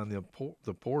appointment on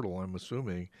the portal, I'm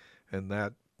assuming, and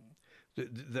that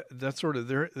sort of,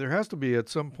 there has to be at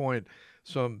some point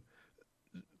some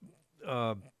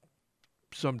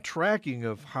tracking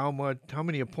of how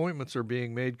many appointments are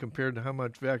being made compared to how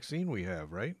much vaccine we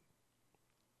have, right?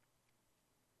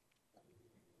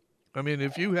 I mean,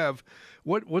 if you have,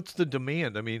 what's the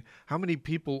demand? I mean, how many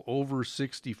people over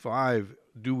 65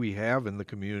 do we have in the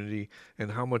community,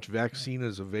 and how much vaccine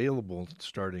is available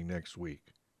starting next week?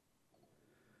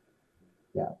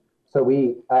 Yeah. So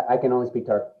I can only speak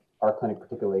to our clinic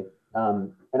particularly.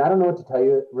 And I don't know what to tell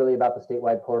you really about the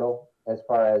statewide portal as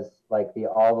far as like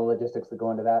all the logistics that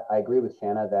go into that. I agree with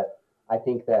Shana that I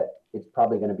think that it's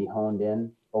probably going to be honed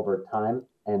in over time.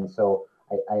 And so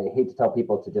I hate to tell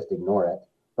people to just ignore it.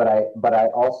 But I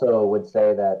also would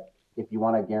say that if you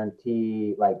want to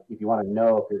guarantee, like if you want to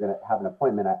know if you're going to have an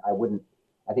appointment,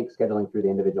 I think scheduling through the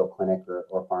individual clinic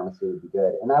or pharmacy would be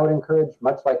good. And I would encourage,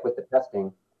 much like with the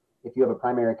testing, if you have a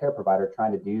primary care provider,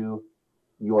 trying to do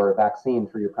your vaccine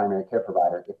through your primary care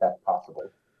provider, if that's possible.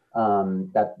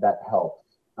 That helps.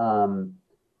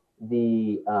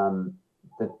 The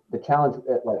challenge,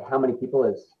 like how many people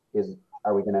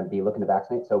are we going to be looking to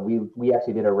vaccinate? So we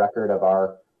actually did a record of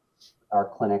our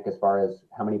clinic as far as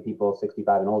how many people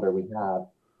 65 and older we have,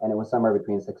 and it was somewhere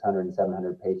between 600 and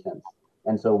 700 patients.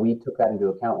 And so we took that into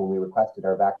account when we requested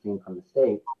our vaccine from the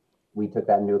state. We took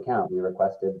that into account. We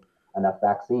requested enough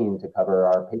vaccine to cover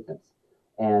our patients.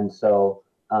 And so,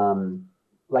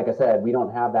 like I said, we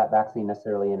don't have that vaccine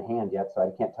necessarily in hand yet, so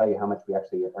I can't tell you how much we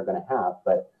actually are going to have,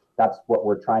 but that's what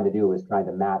we're trying to do, is trying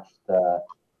to match the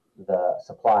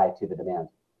supply to the demand.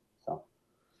 So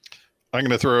I'm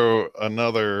going to throw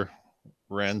another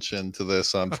wrench into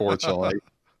this, unfortunately.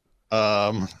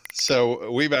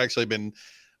 So we've actually been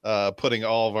putting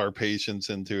all of our patients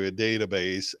into a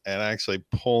database and actually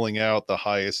pulling out the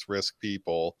highest risk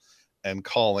people and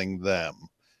calling them.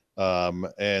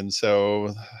 And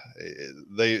so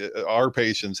our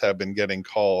patients have been getting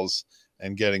calls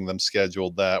and getting them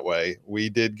scheduled that way. We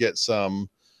did get some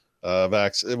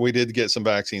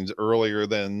vaccines earlier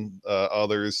than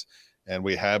others, and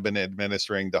we have been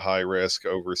administering to high risk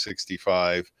over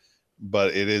 65,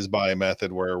 but it is by a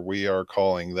method where we are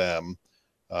calling them.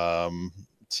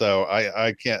 So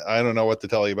I don't know what to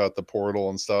tell you about the portal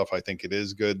and stuff. I think it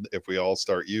is good if we all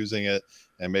start using it,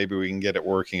 and maybe we can get it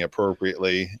working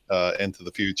appropriately into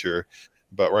the future.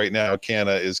 But right now,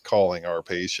 Canna is calling our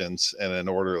patients in an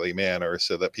orderly manner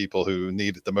so that people who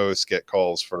need it the most get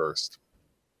calls first.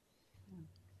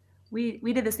 We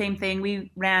did the same thing.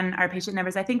 We ran our patient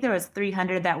numbers. I think there was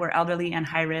 300 that were elderly and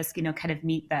high risk, kind of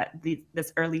meet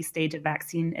this early stage of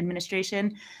vaccine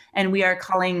administration. And we are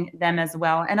calling them as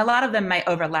well. And a lot of them might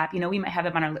overlap. We might have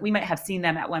them we might have seen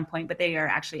them at one point, but they are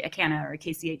actually a CANA or a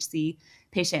KCHC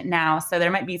patient now. So there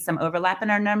might be some overlap in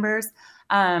our numbers.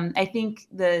 I think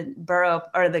the borough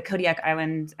or the Kodiak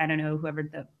Island, I don't know, whoever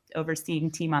the overseeing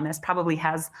team on this probably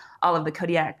has all of the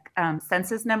Kodiak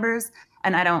census numbers.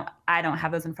 And I don't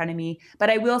have those in front of me, but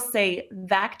I will say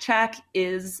VacTrack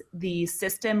is the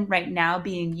system right now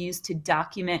being used to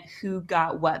document who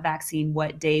got what vaccine,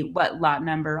 what date, what lot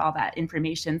number, all that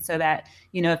information, so that,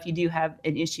 if you do have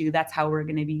an issue, that's how we're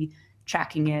going to be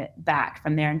tracking it back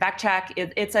from there. And VacTrack,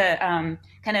 it's a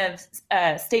kind of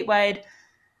statewide,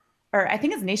 or I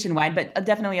think it's nationwide, but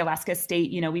definitely Alaska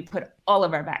state. We put all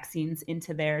of our vaccines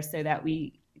into there so that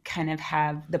we kind of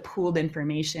have the pooled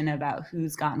information about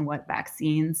who's gotten what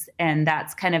vaccines. And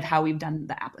that's kind of how we've done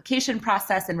the application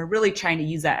process. And we're really trying to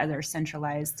use that as our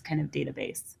centralized kind of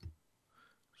database.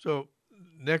 So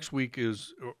next week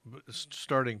is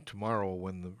starting tomorrow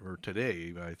or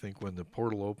today, I think, when the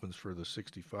portal opens for the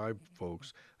 65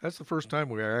 folks. That's the first time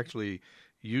we are actually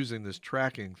using this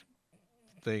tracking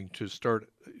thing to start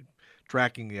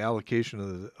tracking the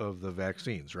allocation of the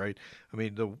vaccines, right? I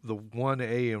mean, the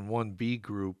 1A and 1B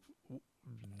group,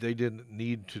 they didn't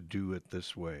need to do it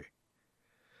this way.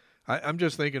 I'm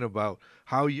just thinking about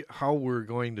how we're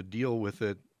going to deal with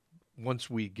it once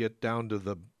we get down to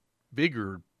the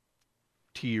bigger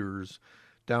tiers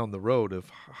down the road, of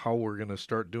how we're going to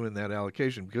start doing that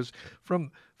allocation. Because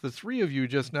from the three of you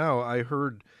just now, I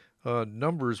heard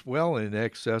numbers well in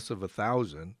excess of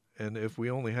 1,000. And if we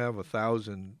only have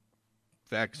 1,000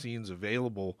 vaccines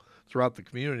available throughout the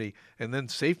community, and then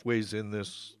Safeway's in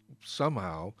this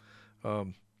somehow,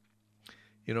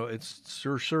 it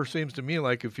sure seems to me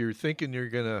like if you're thinking you're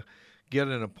going to get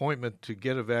an appointment to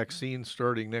get a vaccine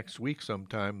starting next week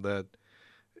sometime, that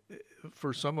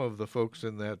for some of the folks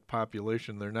in that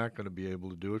population, they're not going to be able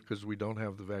to do it because we don't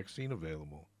have the vaccine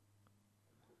available.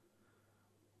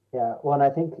 Yeah, well, and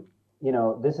I think,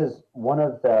 this is one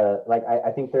of the,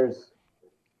 I think there's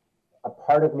a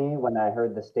part of me when I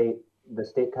heard the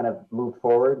state kind of moved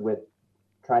forward with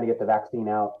trying to get the vaccine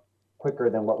out quicker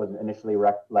than what was initially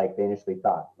they initially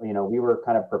thought. We were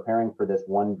kind of preparing for this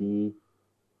 1B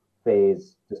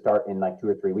phase to start in like 2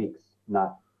 or 3 weeks,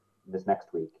 not this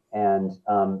next week. And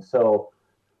so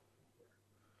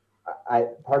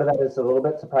part of that is a little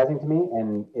bit surprising to me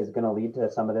and is going to lead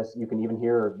to some of this. You can even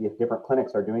hear if different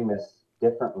clinics are doing this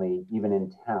differently, even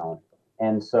in town.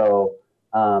 And so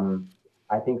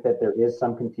I think that there is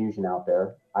some confusion out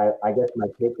there. I guess my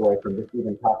takeaway from just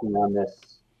even talking on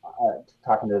this,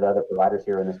 talking to the other providers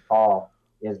here in this call,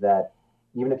 is that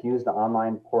even if you use the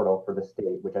online portal for the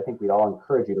state, which I think we'd all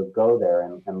encourage you to go there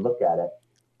and look at it,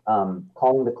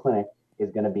 calling the clinic is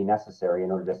going to be necessary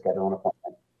in order to schedule an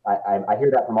appointment. I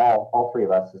hear that from all three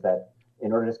of us, is that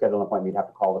in order to schedule an appointment, you'd have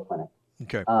to call the clinic.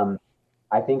 Okay.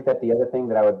 I think that the other thing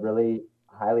that I would really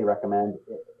highly recommend,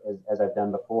 as I've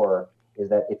done before, is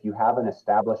that if you have an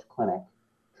established clinic,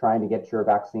 trying to get your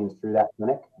vaccines through that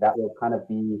clinic, that will kind of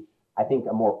be, I think,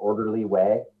 a more orderly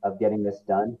way of getting this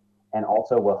done, and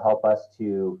also will help us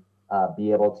to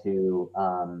be able to,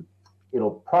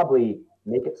 it'll probably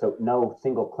make it so no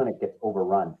single clinic gets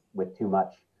overrun with too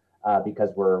much because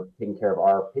we're taking care of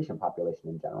our patient population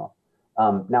in general.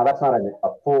 Now, that's not a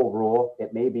full rule.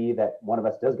 It may be that one of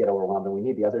us does get overwhelmed and we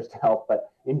need the others to help,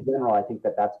 but in general, I think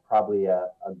that that's probably a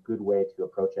good way to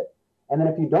approach it. And then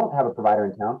if you don't have a provider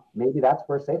in town, maybe that's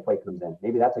where Safeway comes in.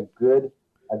 Maybe that's a good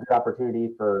opportunity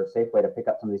for Safeway to pick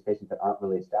up some of these patients that aren't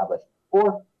really established,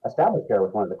 or establish care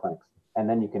with one of the clinics, and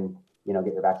then you can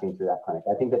get your vaccine through that clinic.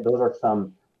 I think that those are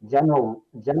some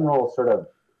general sort of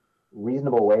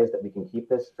reasonable ways that we can keep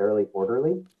this fairly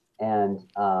orderly and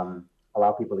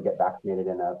allow people to get vaccinated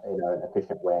in an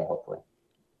efficient way, hopefully.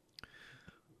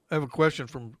 I have a question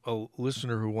from a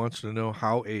listener who wants to know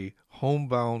how a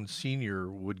homebound senior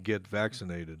would get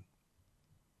vaccinated.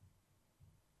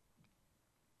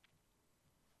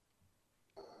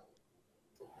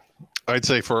 I'd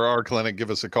say for our clinic,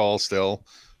 give us a call still.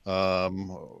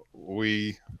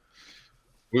 We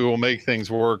will make things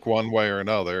work one way or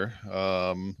another.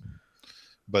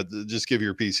 But just give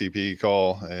your PCP a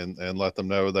call and let them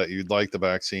know that you'd like the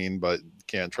vaccine, but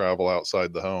can't travel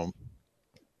outside the home.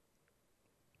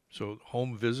 So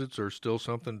home visits are still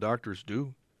something doctors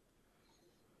do?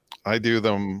 I do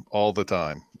them all the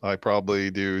time. I probably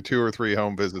do 2 or 3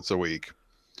 home visits a week.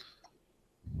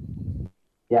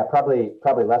 Yeah, probably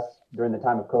less during the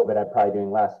time of COVID. I'm probably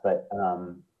doing less, but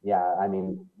yeah, I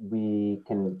mean, we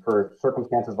can, for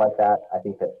circumstances like that, I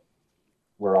think that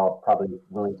we're all probably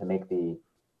willing to make the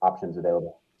options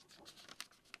available.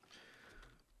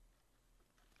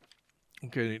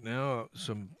 Okay, now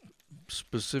some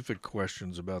specific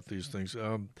questions about these things.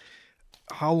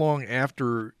 How long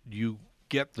after you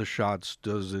get the shots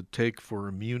does it take for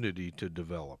immunity to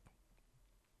develop?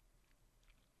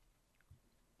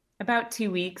 About 2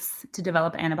 weeks to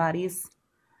develop antibodies.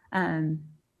 And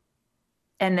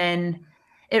then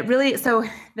so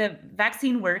the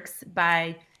vaccine works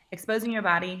by exposing your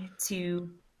body to,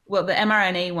 well, the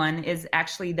mRNA one is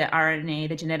actually the RNA,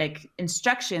 the genetic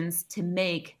instructions to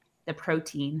make the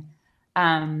protein.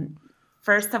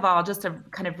 First of all, just a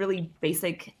kind of really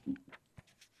basic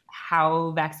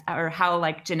how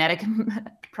like genetic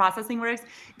processing works.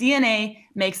 DNA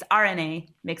makes RNA,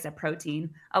 makes a protein.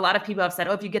 A lot of people have said,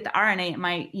 oh, if you get the RNA, it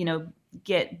might,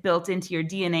 get built into your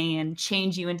DNA and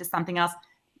change you into something else.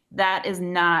 That is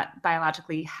not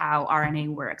biologically how RNA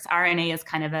works. RNA is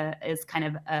kind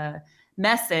of a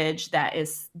message that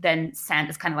is then sent.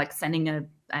 It's kind of like sending a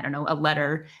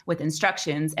letter with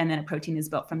instructions, and then a protein is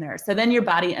built from there. So then your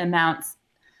body mounts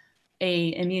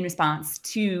a immune response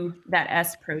to that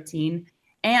S protein.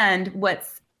 And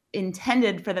what's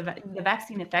intended for the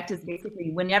vaccine effect is basically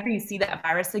whenever you see that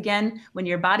virus again, when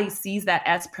your body sees that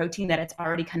S protein that it's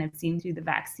already kind of seen through the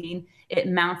vaccine, it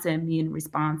mounts an immune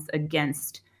response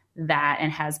against that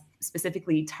and has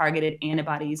specifically targeted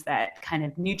antibodies that kind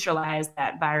of neutralize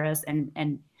that virus and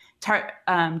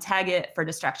tag it for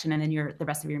destruction. And then the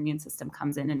rest of your immune system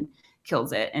comes in and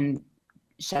kills it and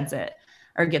sheds it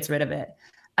or gets rid of it.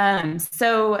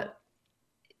 So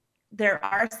there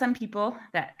are some people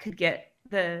that could get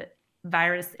the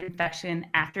virus infection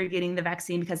after getting the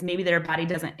vaccine because maybe their body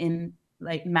doesn't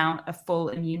mount a full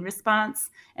immune response.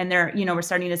 And we're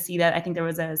starting to see that. I think there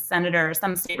was a senator or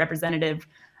some state representative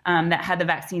that had the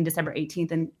vaccine December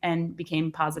 18th and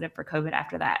became positive for COVID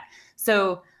after that.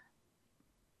 So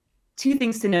 2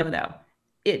 things to know though.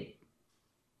 It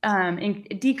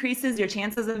decreases your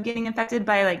chances of getting infected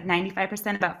by like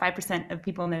 95%. About 5% of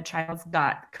people in the trials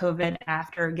got COVID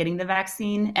after getting the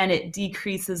vaccine, and it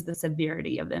decreases the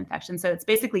severity of the infection. So it's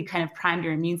basically kind of primed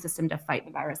your immune system to fight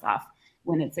the virus off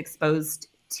when it's exposed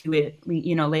to it,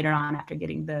 later on after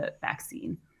getting the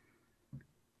vaccine.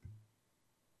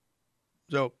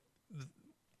 So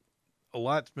a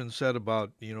lot's been said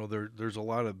about, there's a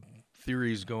lot of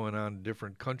theories going on in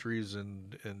different countries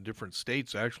and different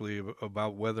states actually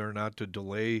about whether or not to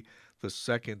delay the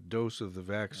second dose of the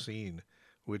vaccine,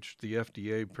 which the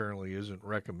FDA apparently isn't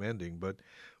recommending. But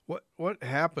what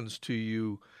happens to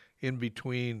you in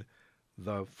between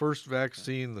the first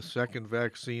vaccine, the second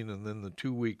vaccine, and then the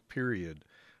 2-week period?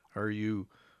 Are you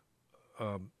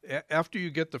after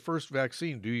you get the first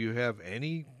vaccine, do you have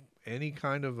any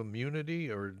kind of immunity,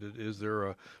 or is there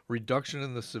a reduction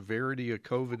in the severity of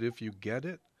COVID if you get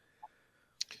it?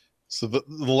 So the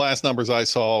last numbers I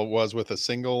saw was with a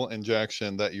single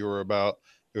injection that it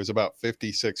was about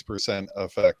 56%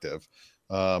 effective,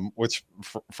 which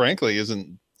frankly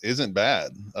isn't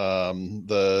bad.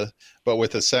 But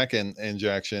with a second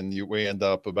injection, we end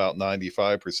up about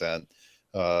 95%.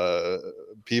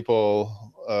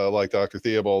 People like Dr.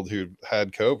 Theobald who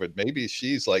had COVID, maybe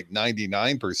she's like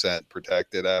 99%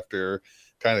 protected after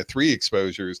kind of 3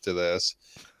 exposures to this.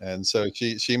 And so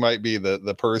she might be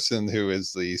the person who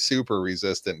is the super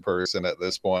resistant person at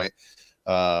this point.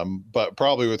 But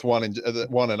probably with one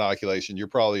inoculation, you're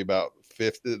probably about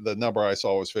 50. The number I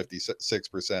saw was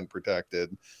 56%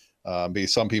 protected.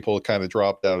 Because some people kind of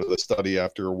dropped out of the study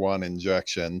after 1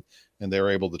 injection, and they were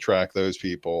able to track those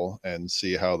people and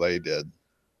see how they did.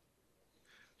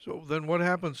 So then what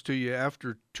happens to you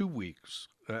after 2 weeks,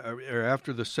 or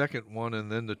after the second one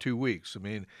and then the 2 weeks? I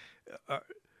mean,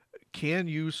 can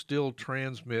you still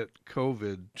transmit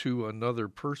COVID to another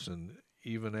person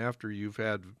even after you've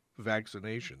had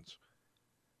vaccinations?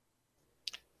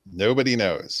 Nobody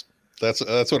knows. That's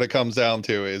what it comes down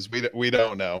to, is we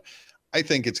don't know. I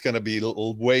think it's going to be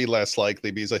way less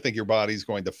likely because I think your body's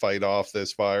going to fight off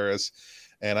this virus.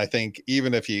 And I think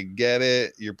even if you get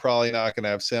it, you're probably not going to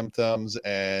have symptoms,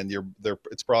 and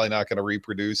it's probably not going to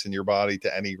reproduce in your body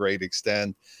to any great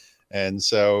extent. And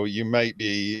so you might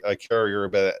be a carrier,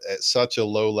 but at such a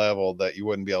low level that you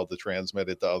wouldn't be able to transmit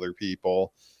it to other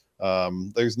people.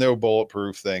 There's no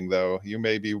bulletproof thing, though. You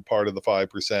may be part of the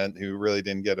 5% who really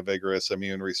didn't get a vigorous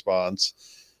immune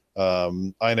response.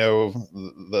 I know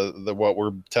the what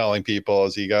we're telling people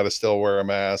is you got to still wear a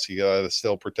mask, you got to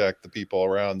still protect the people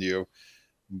around you.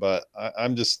 But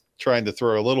I'm just trying to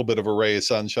throw a little bit of a ray of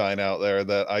sunshine out there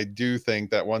that I do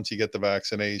think that once you get the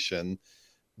vaccination,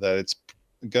 that it's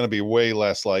going to be way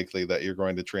less likely that you're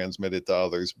going to transmit it to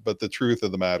others. But the truth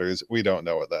of the matter is we don't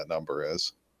know what that number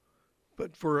is.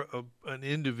 But for an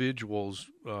individual's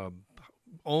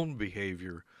own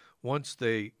behavior, once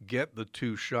they get the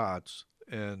 2 shots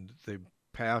and they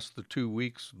pass the 2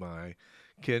 weeks by,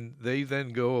 can they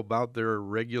then go about their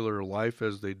regular life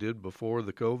as they did before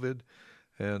the COVID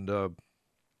and, go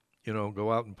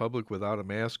out in public without a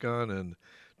mask on and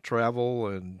travel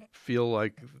and feel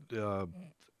like they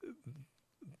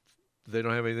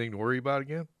don't have anything to worry about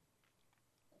again?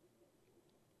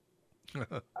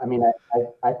 I mean,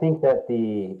 I think that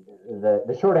the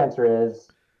short answer is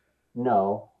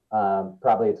no.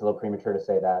 Probably it's a little premature to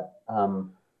say that.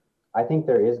 I think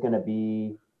there is going to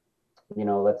be,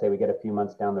 let's say we get a few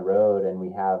months down the road and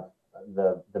we have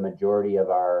the majority of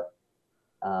our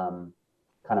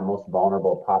kind of most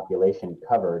vulnerable population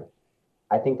covered.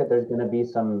 I think that there's going to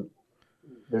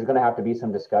have to be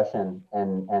some discussion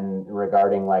and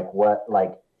regarding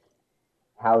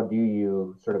how do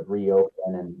you sort of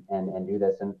reopen and do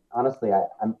this? And honestly,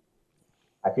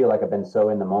 I feel like I've been so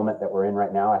in the moment that we're in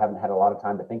right now. I haven't had a lot of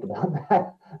time to think about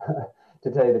that,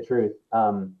 to tell you the truth.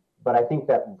 But I think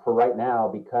that for right now,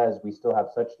 because we still have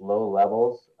such low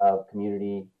levels of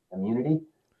community immunity,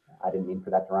 I didn't mean for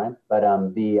that to rhyme, but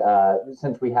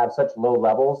since we have such low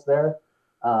levels there,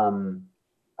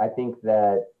 I think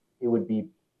that it would be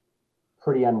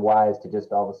pretty unwise to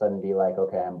just all of a sudden be like,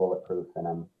 okay, I'm bulletproof and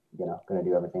I'm going to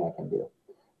do everything I can do.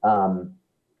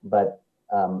 But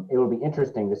it will be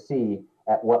interesting to see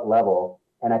at what level,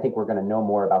 and I think we're going to know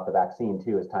more about the vaccine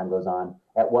too as time goes on,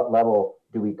 at what level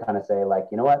do we kind of say like,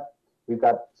 you know what, we've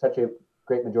got such a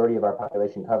great majority of our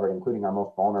population covered, including our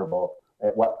most vulnerable.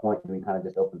 At what point do we kind of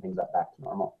just open things up back to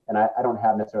normal? And I don't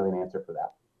have necessarily an answer for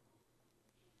that.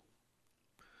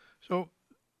 So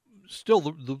still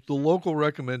the local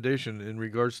recommendation in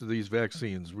regards to these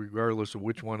vaccines, regardless of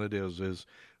which one it is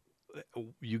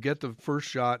you get the first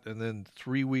shot, and then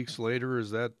 3 weeks later,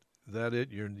 is that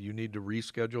it? You need to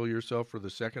reschedule yourself for the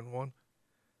second one?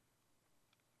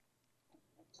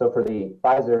 So for the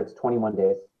Pfizer, it's 21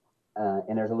 days,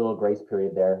 and there's a little grace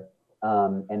period there.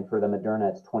 And for the Moderna,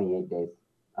 it's 28 days.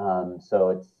 So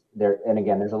it's there, and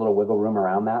again, there's a little wiggle room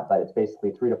around that, but it's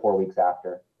basically 3 to 4 weeks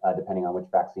after, depending on which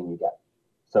vaccine you get.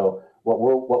 So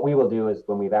what we will do is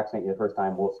when we vaccinate you the first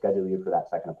time, we'll schedule you for that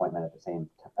second appointment at the same,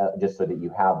 just so that you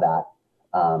have that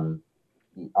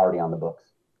already on the books.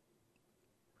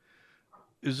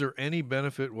 Is there any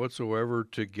benefit whatsoever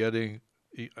to getting?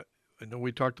 I know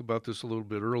we talked about this a little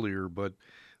bit earlier, but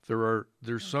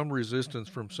there's some resistance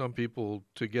from some people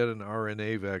to get an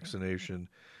RNA vaccination,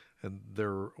 and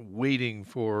they're waiting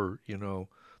for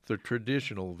the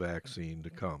traditional vaccine to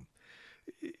come.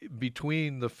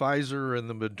 Between the Pfizer and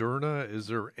the Moderna, is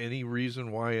there any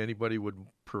reason why anybody would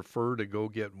prefer to go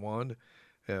get one?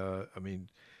 I mean,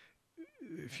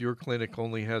 if your clinic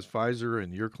only has Pfizer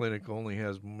and your clinic only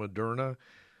has Moderna,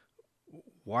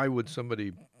 why would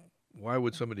somebody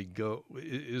go?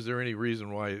 Is there any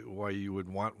reason why you would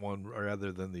want one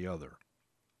rather than the other?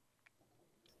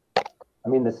 I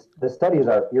mean, the studies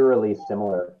are eerily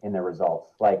similar in their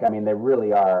results. Like, I mean, they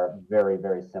really are very,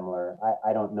 very similar.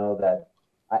 I don't know that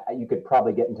you could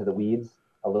probably get into the weeds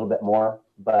a little bit more,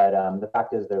 but the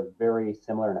fact is they're very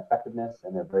similar in effectiveness,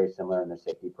 and they're very similar in their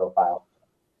safety profile.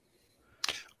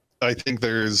 I think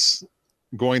there's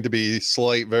going to be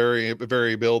slight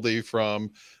variability from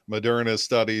Moderna's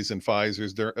studies and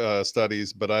Pfizer's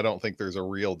studies, but I don't think there's a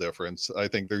real difference. I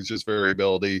think there's just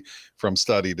variability from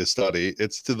study to study.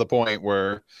 It's to the point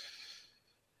where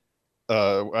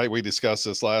we discussed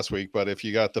this last week, but if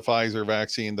you got the Pfizer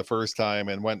vaccine the first time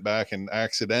and went back and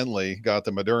accidentally got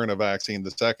the Moderna vaccine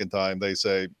the second time, they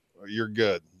say, you're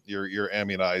good. You're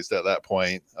immunized at that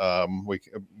point.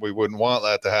 We wouldn't want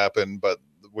that to happen, but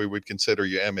we would consider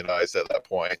you immunized at that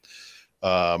point.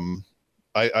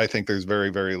 I think there's very,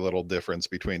 very little difference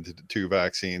between the two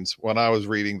vaccines. When I was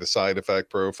reading the side effect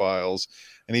profiles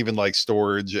and even like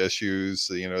storage issues,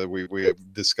 we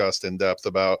have discussed in depth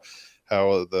about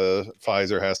how the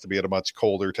Pfizer has to be at a much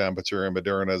colder temperature and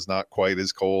Moderna is not quite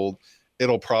as cold.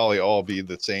 It'll probably all be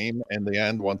the same in the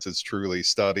end once it's truly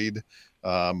studied.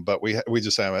 But we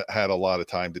just haven't had a lot of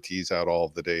time to tease out all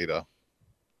of the data.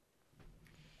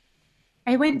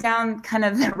 I went down kind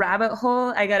of the rabbit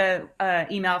hole. I got a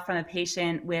email from a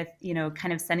patient with,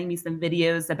 kind of sending me some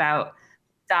videos about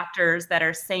doctors that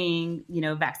are saying,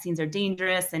 vaccines are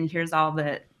dangerous, and here's all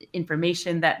the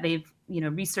information that they've,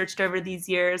 researched over these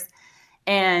years.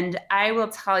 And I will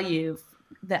tell you,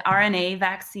 the RNA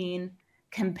vaccine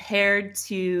compared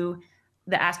to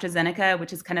the AstraZeneca,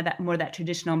 which is kind of that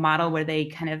traditional model where they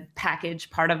kind of package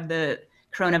part of the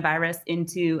coronavirus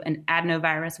into an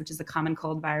adenovirus, which is a common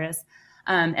cold virus,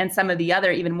 and some of the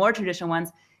other even more traditional ones,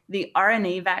 the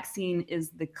RNA vaccine is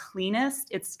the cleanest.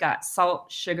 It's got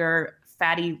salt, sugar,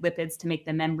 fatty lipids to make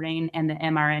the membrane, and the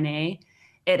mRNA.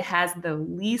 It has the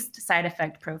least side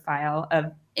effect profile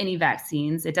of any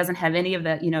vaccines. It doesn't have any of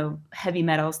the, heavy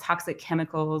metals, toxic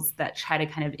chemicals that try to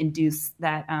kind of induce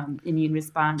that immune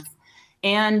response.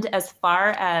 And as far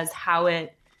as how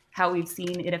we've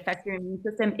seen it affect your immune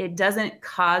system, it doesn't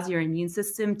cause your immune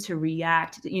system to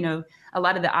react. A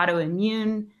lot of the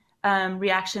autoimmune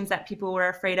reactions that people were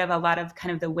afraid of, a lot of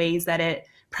kind of the ways that it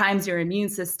primes your immune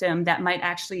system that might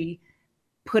actually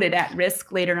put it at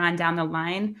risk later on down the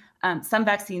line. Some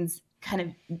vaccines kind of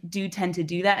do tend to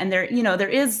do that. And there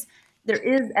is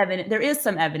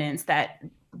some evidence that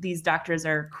these doctors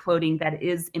are quoting that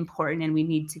is important, and we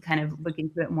need to kind of look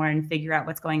into it more and figure out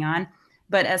what's going on.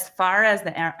 But as far as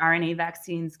the RNA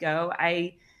vaccines go,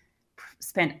 I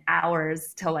spent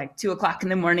hours till like 2:00 in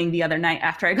the morning the other night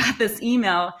after I got this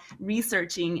email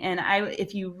researching. And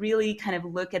if you really kind of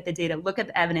look at the data, look at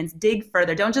the evidence, dig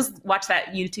further, don't just watch that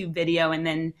YouTube video and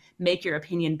then make your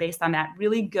opinion based on that.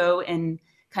 Really go and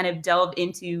kind of delve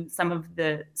into some of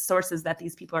the sources that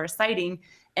these people are citing.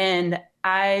 And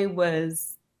I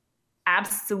was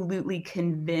absolutely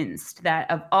convinced that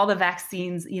of all the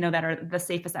vaccines, that are the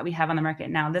safest that we have on the market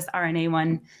now, this RNA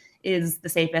one is the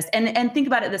safest. And think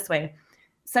about it this way.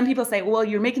 Some people say, well,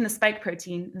 you're making the spike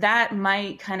protein. That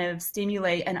might kind of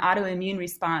stimulate an autoimmune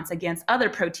response against other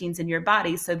proteins in your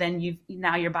body. So then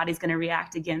now your body's going to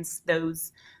react against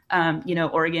those,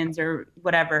 organs or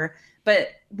whatever. But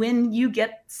when you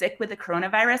get sick with the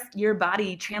coronavirus, your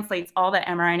body translates all that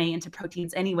mRNA into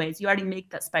proteins anyways. You already make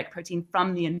that spike protein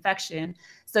from the infection.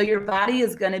 So your body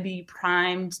is going to be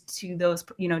primed to those,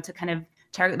 to kind of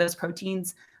target those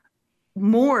proteins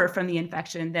more from the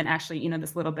infection than actually,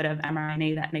 this little bit of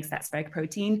mRNA that makes that spike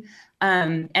protein.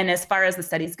 And as far as the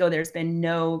studies go, there's been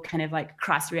no kind of like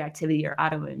cross-reactivity or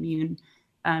autoimmune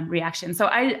reaction. So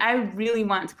I really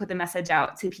want to put the message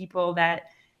out to people that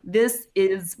this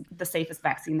is the safest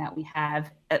vaccine that we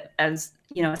have. As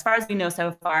far as we know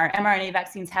so far, mRNA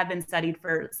vaccines have been studied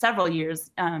for several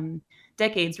years,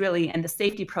 decades really, and the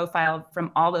safety profile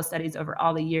from all those studies over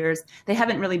all the years, they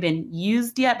haven't really been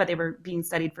used yet, but they were being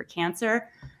studied for cancer.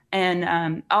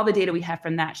 And all the data we have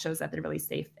from that shows that they're really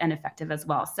safe and effective as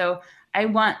well. So I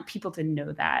want people to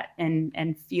know that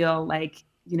and feel like,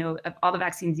 of all the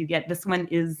vaccines you get, this one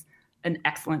is an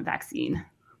excellent vaccine.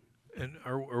 And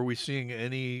are we seeing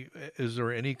is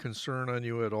there any concern on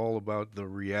you at all about the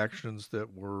reactions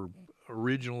that were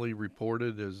originally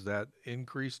reported? Has that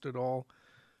increased at all?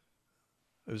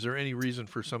 Is there any reason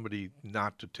for somebody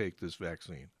not to take this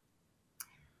vaccine?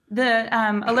 The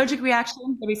allergic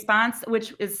reaction, the response,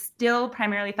 which is still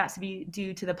primarily thought to be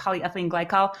due to the polyethylene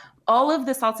glycol, all of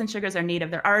the salts and sugars are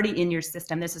native. They're already in your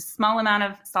system. There's a small amount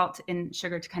of salt and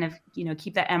sugar to kind of,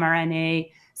 keep that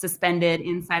mRNA suspended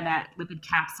inside that lipid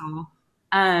capsule.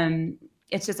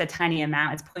 It's just a tiny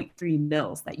amount. It's 0.3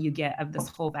 mils that you get of this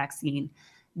whole vaccine.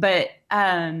 But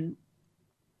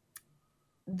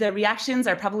the reactions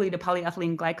are probably to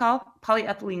polyethylene glycol.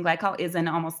 Polyethylene glycol is in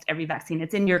almost every vaccine.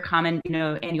 It's in your common,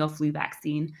 annual flu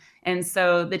vaccine. And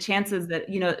so the chances that,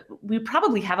 we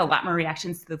probably have a lot more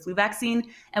reactions to the flu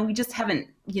vaccine, and we just haven't,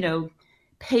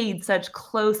 paid such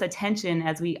close attention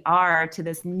as we are to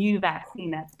this new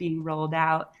vaccine that's being rolled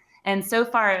out. And so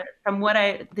far, from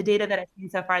the data that I've seen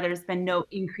so far, there's been no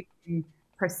increase in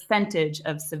percentage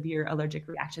of severe allergic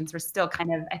reactions. We're still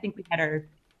kind of, I think we had our,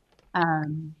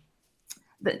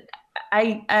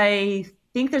 I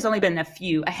think there's only been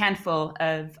a handful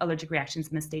of allergic reactions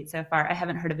in the state so far. I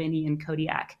haven't heard of any in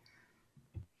Kodiak.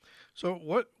 So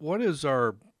what is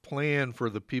our plan for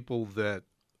the people that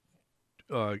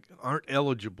aren't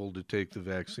eligible to take the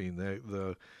vaccine?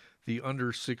 The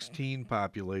under 16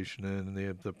 population and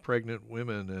the pregnant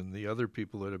women and the other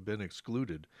people that have been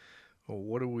excluded. Well,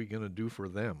 what are we going to do for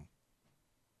them?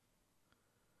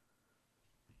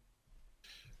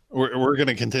 We're going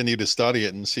to continue to study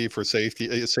it and see for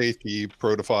safety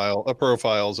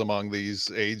profiles among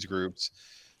these age groups.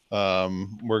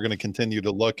 We're going to continue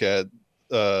to look at.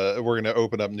 We're going to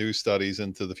open up new studies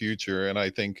into the future, and I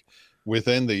think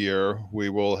within the year we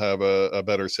will have a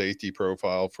better safety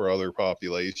profile for other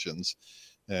populations.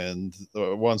 And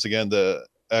once again, to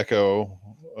echo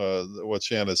what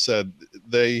Shana said,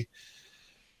 they've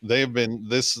been,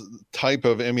 this type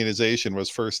of immunization was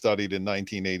first studied in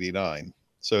 1989.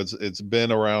 So it's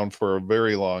been around for a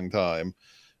very long time.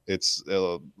 It's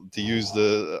to use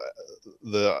the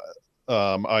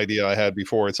idea I had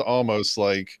before. It's almost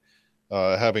like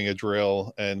having a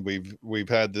drill, and we've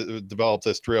had to develop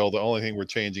this drill. The only thing we're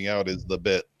changing out is the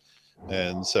bit,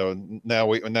 and so now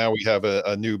we have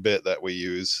a new bit that we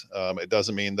use. It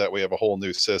doesn't mean that we have a whole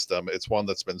new system. It's one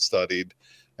that's been studied,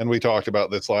 and we talked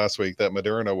about this last week that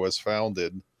Moderna was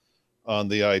founded on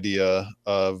the idea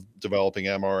of developing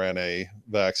mRNA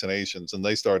vaccinations, and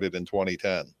they started in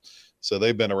 2010. So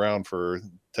they've been around for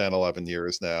 10, 11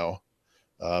 years now.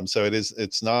 So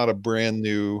it's not a brand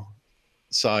new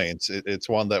science. It's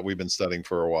one that we've been studying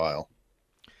for a while.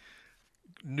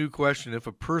 New question. If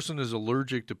a person is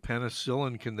allergic to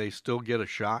penicillin, can they still get a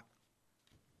shot?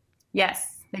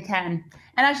 Yes, they can.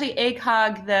 And actually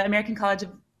ACOG, the American College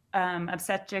of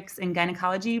Obstetrics and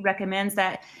Gynecology, recommends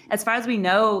that, as far as we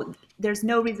know, there's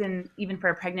no reason even for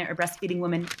a pregnant or breastfeeding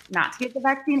woman not to get the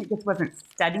vaccine. It just wasn't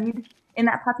studied in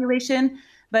that population.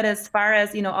 But as far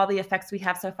as, all the effects we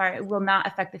have so far, it will not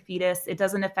affect the fetus. It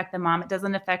doesn't affect the mom. It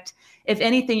doesn't affect, if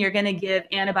anything, you're going to give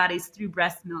antibodies through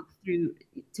breast milk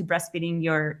to breastfeeding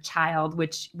your child,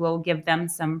 which will give them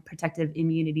some protective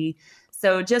immunity.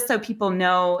 So just so people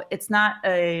know, it's not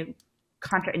a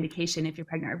contraindication if you're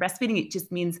pregnant or breastfeeding. It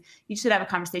just means you should have a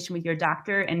conversation with your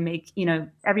doctor and make,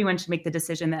 everyone should make the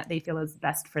decision that they feel is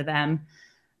best for them.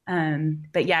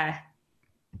 But yeah.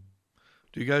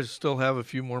 Do you guys still have a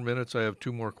few more minutes? I have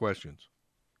two more questions.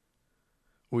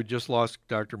 We just lost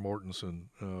Dr. Mortenson.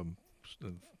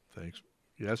 Thanks.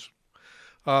 Yes.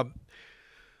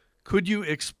 Could you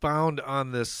expound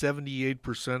on the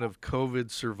 78% of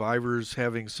COVID survivors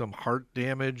having some heart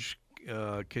damage?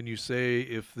 Can you say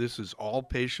if this is all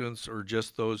patients or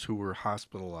just those who were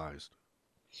hospitalized?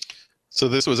 So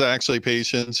this was actually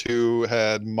patients who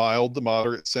had mild to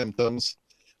moderate symptoms.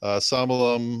 Some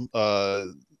of them,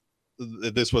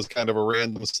 this was kind of a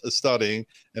random study,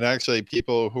 and actually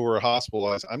people who were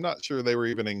hospitalized, I'm not sure they were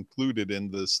even included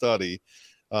in the study.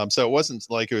 So it wasn't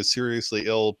like it was seriously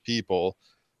ill people.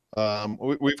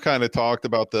 We've kind of talked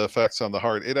about the effects on the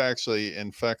heart. It actually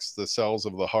infects the cells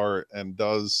of the heart and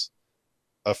does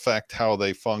affect how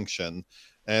they function.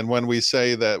 And when we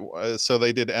say that, so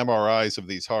they did MRIs of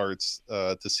these hearts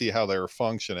to see how they were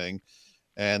functioning,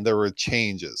 and there were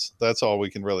changes. That's all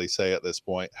we can really say at this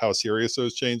point. How serious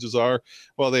those changes are,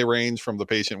 well, they range from the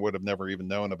patient would have never even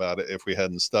known about it if we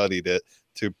hadn't studied it,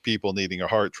 to people needing a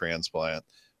heart transplant.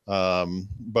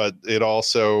 But it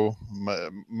also,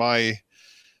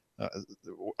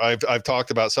 I've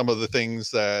talked about some of the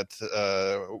things that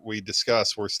we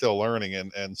discuss. We're still learning,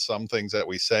 and some things that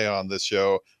we say on this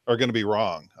show are going to be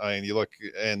wrong. I mean, you look,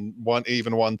 and one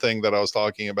thing that I was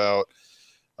talking about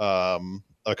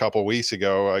a couple weeks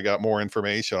ago, I got more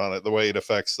information on it, the way it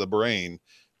affects the brain.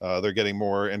 They're getting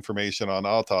more information on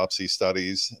autopsy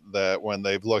studies that when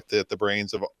they've looked at the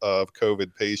brains of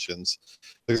COVID patients,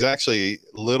 there's actually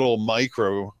little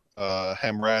micro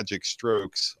hemorrhagic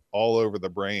strokes all over the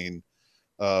brain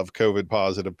of COVID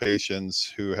positive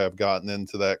patients who have gotten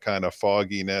into that kind of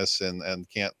fogginess and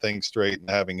can't think straight and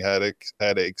having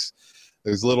headaches.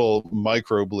 There's little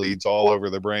micro bleeds all over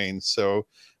the brain. So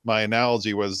my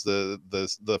analogy was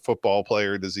the football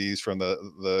player disease from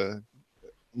the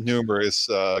numerous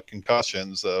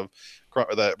concussions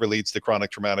that relates to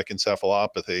chronic traumatic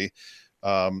encephalopathy.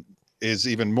 Is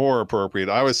even more appropriate.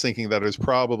 I was thinking that it was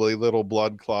probably little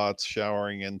blood clots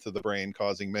showering into the brain,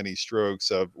 causing many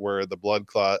strokes, of where the blood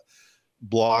clot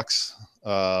blocks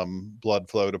blood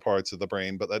flow to parts of the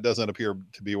brain, but that doesn't appear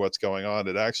to be what's going on.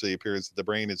 It actually appears that the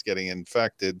brain is getting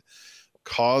infected,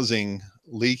 causing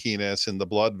leakiness in the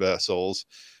blood vessels,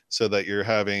 so that you're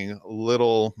having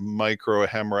little micro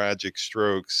hemorrhagic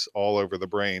strokes all over the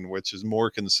brain, which is more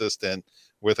consistent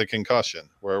with a concussion,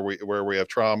 where we have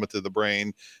trauma to the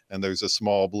brain and there's a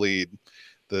small bleed.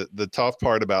 The tough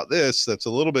part about this, that's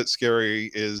a little bit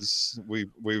scary, is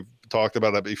we've talked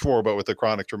about it before, but with the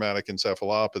chronic traumatic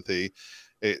encephalopathy,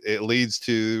 it leads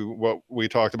to what we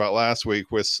talked about last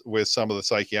week with some of the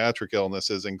psychiatric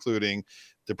illnesses, including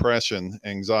depression,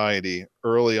 anxiety,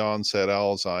 early onset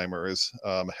Alzheimer's,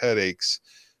 headaches,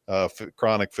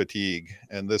 chronic fatigue.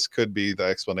 And this could be the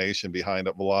explanation behind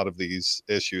a lot of these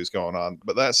issues going on.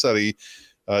 But that study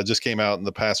just came out in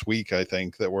the past week, I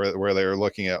think, that where they were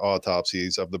looking at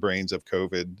autopsies of the brains of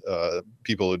COVID,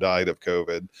 people who died of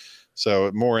COVID.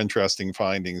 So more interesting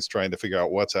findings, trying to figure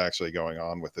out what's actually going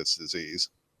on with this disease.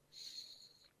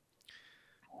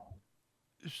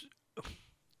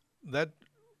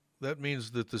 That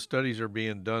means that the studies are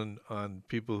being done on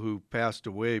people who passed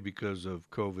away because of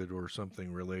COVID or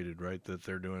something related, right? That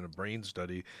they're doing a brain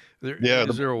study.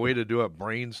 Is there a way to do a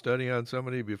brain study on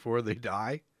somebody before they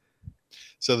die?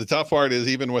 So the tough part is,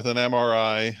 even with an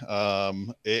MRI,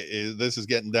 this is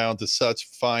getting down to such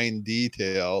fine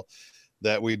detail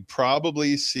that we'd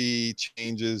probably see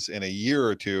changes in a year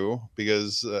or two,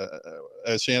 because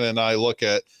as Shana and I look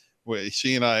at,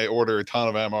 she and I order a ton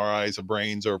of MRIs of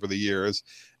brains over the years.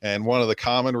 And one of the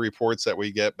common reports that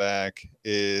we get back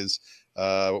is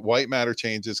white matter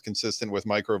changes consistent with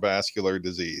microvascular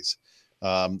disease.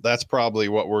 That's probably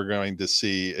what we're going to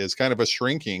see, is kind of a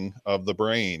shrinking of the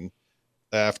brain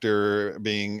after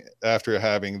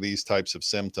having these types of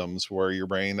symptoms, where your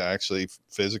brain actually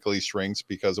physically shrinks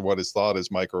because of what is thought is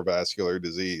microvascular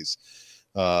disease.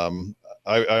 I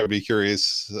would be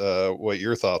curious what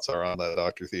your thoughts are on that,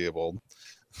 Dr. Theobald.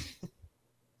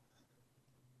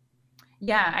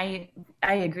 Yeah, I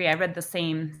agree. I read the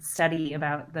same study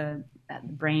about the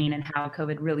brain and how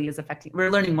COVID really is affecting. We're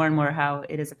learning more and more how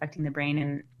it is affecting the brain.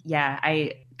 And yeah,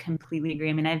 I completely agree.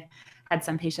 I mean, I've had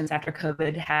some patients after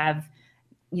COVID have,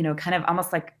 kind of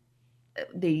almost like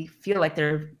they feel like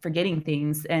they're forgetting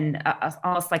things, and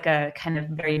almost like a kind of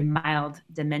very mild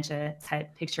dementia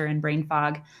type picture and brain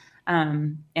fog.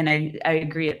 And I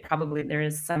agree. There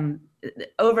is some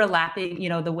overlapping,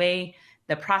 the way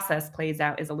the process plays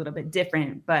out is a little bit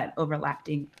different, but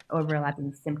overlapping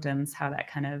symptoms, how that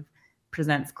kind of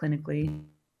presents clinically.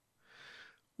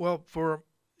 Well, for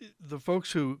the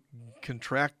folks who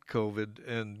contract COVID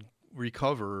and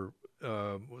recover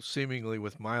seemingly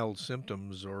with mild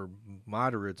symptoms or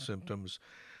moderate symptoms,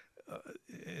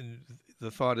 and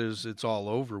the thought is it's all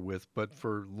over with, but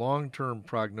for long-term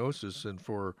prognosis and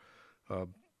for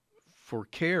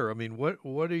care, I mean,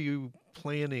 what are you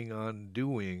planning on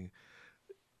doing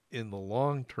in the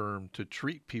long term to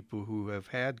treat people who have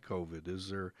had COVID? Is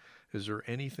there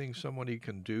anything somebody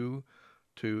can do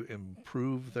to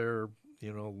improve their,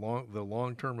 the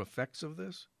long-term effects of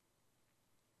this?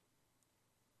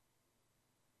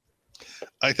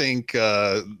 I think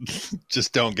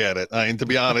just don't get it. I mean, to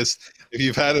be honest, if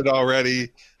you've had it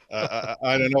already,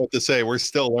 I don't know what to say. We're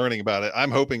still learning about it.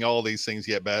 I'm hoping all these things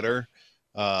get better,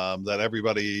 that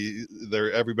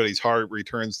everybody's heart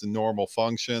returns to normal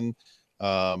function,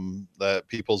 that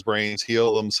people's brains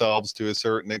heal themselves to a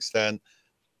certain extent.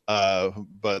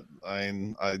 But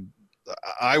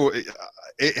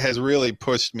it has really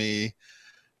pushed me.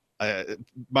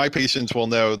 My patients will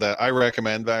know that I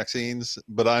recommend vaccines,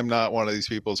 but I'm not one of these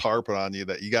people who's harping on you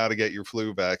that you got to get your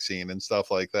flu vaccine and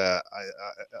stuff like that.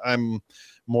 I'm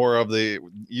more of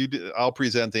I'll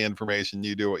present the information,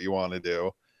 you do what you want to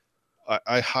do.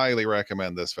 I highly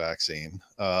recommend this vaccine.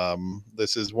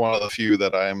 This is one of the few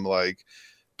that I'm like,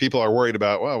 people are worried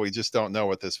about, well, we just don't know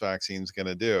what this vaccine's going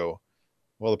to do.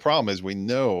 Well, the problem is we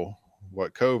know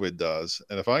what COVID does.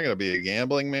 And if I'm going to be a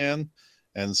gambling man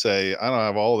and say, I don't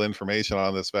have all the information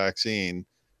on this vaccine,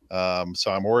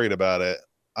 so I'm worried about it,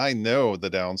 I know the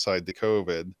downside to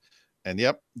COVID. And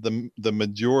yep, the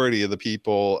majority of the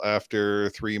people after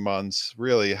 3 months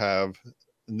really have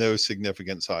no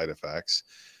significant side effects.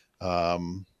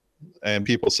 And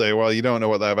people say, well, you don't know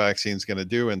what that vaccine is going to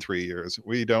do in 3 years.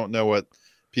 We don't know what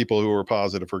people who are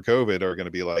positive for COVID are going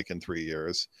to be like in 3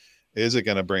 years. Is it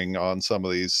going to bring on some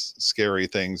of these scary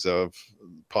things of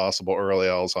possible early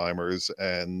Alzheimer's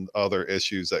and other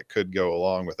issues that could go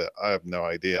along with it? I have no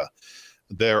idea.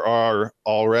 There are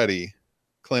already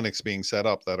clinics being set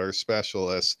up that are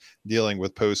specialists dealing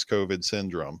with post-COVID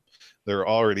syndrome. There are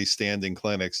already standing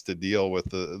clinics to deal with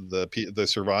the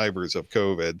survivors of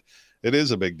COVID. It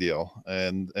is a big deal,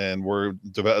 and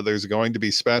there's going to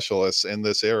be specialists in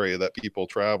this area that people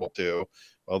travel to.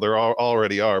 Well, there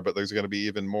already are, but there's going to be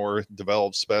even more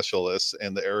developed specialists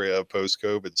in the area of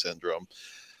post-COVID syndrome.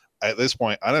 At this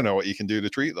point, I don't know what you can do to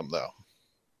treat them, though.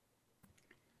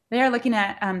 They are looking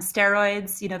at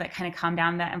steroids, that kind of calm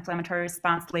down that inflammatory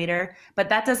response later, but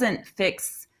that doesn't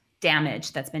fix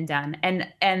damage that's been done.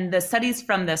 And the studies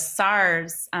from the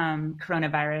SARS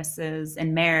coronaviruses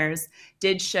and MERS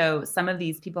did show some of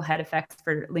these people had effects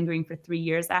for lingering for 3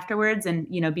 years afterwards. And,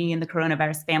 being in the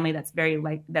coronavirus family, that's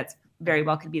very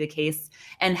well could be the case.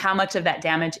 And how much of that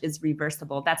damage is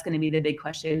reversible? That's going to be the big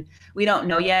question. We don't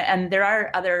know yet. And there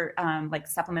are other like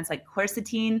supplements, like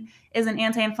quercetin is an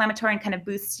anti-inflammatory and kind of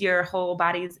boosts your whole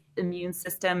body's immune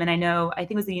system. And I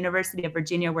think it was the University of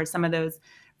Virginia where some of those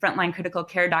frontline critical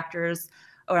care doctors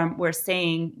were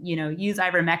saying, use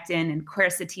ivermectin, and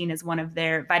quercetin is one of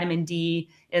their, vitamin D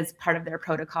is part of their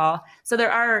protocol. So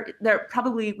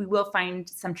we will find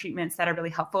some treatments that are really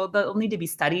helpful. They'll need to be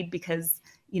studied because,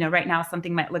 right now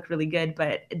something might look really good,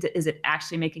 but is it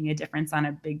actually making a difference on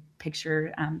a big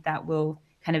picture? That will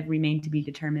kind of remain to be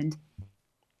determined.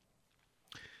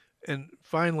 And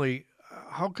finally,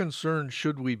 how concerned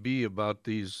should we be about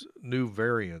these new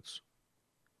variants?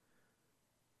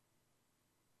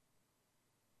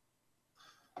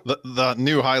 The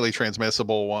new highly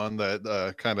transmissible one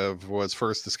that kind of was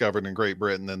first discovered in Great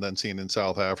Britain and then seen in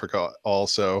South Africa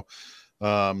also.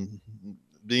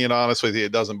 Being honest with you,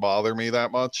 it doesn't bother me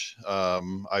that much.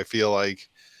 I feel like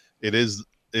it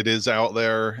is out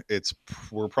there.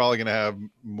 We're probably going to have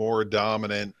more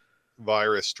dominant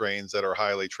virus strains that are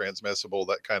highly transmissible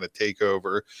that kind of take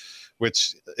over,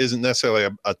 which isn't necessarily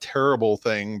a terrible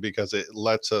thing because it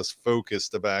lets us focus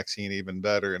the vaccine even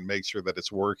better and make sure that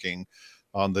it's working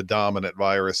on the dominant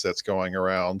virus that's going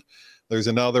around. There's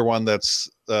another one that's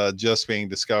just being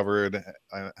discovered.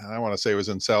 I want to say it was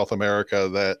in South America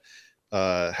that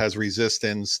has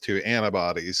resistance to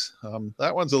antibodies.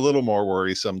 That one's a little more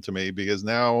worrisome to me because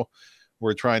now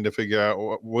we're trying to figure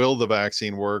out, will the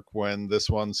vaccine work when this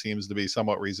one seems to be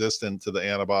somewhat resistant to the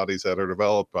antibodies that are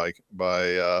developed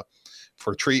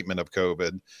for treatment of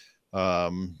COVID?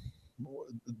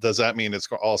 Does that mean it's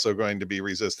also going to be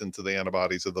resistant to the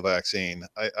antibodies of the vaccine?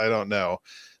 I don't know.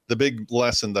 The big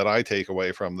lesson that I take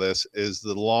away from this is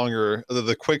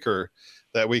the quicker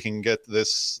that we can get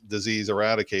this disease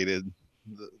eradicated,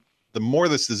 the more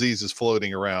this disease is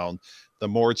floating around, the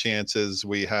more chances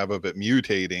we have of it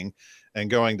mutating and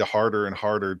going to harder and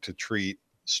harder to treat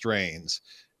strains.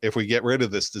 If we get rid of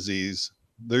this disease,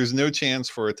 there's no chance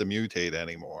for it to mutate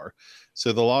anymore.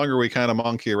 So the longer we kind of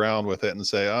monkey around with it and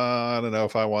say, I don't know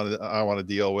if I want to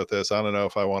deal with this, I don't know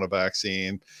if I want a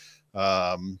vaccine,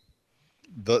 the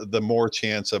more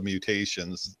chance of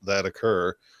mutations that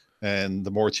occur, and the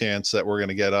more chance that we're going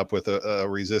to get up with a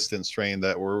resistant strain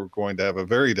that we're going to have a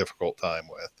very difficult time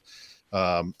with.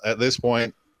 At this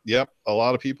point, yep, a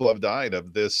lot of people have died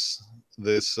of this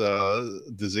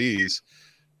disease.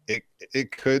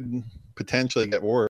 It could potentially get worse.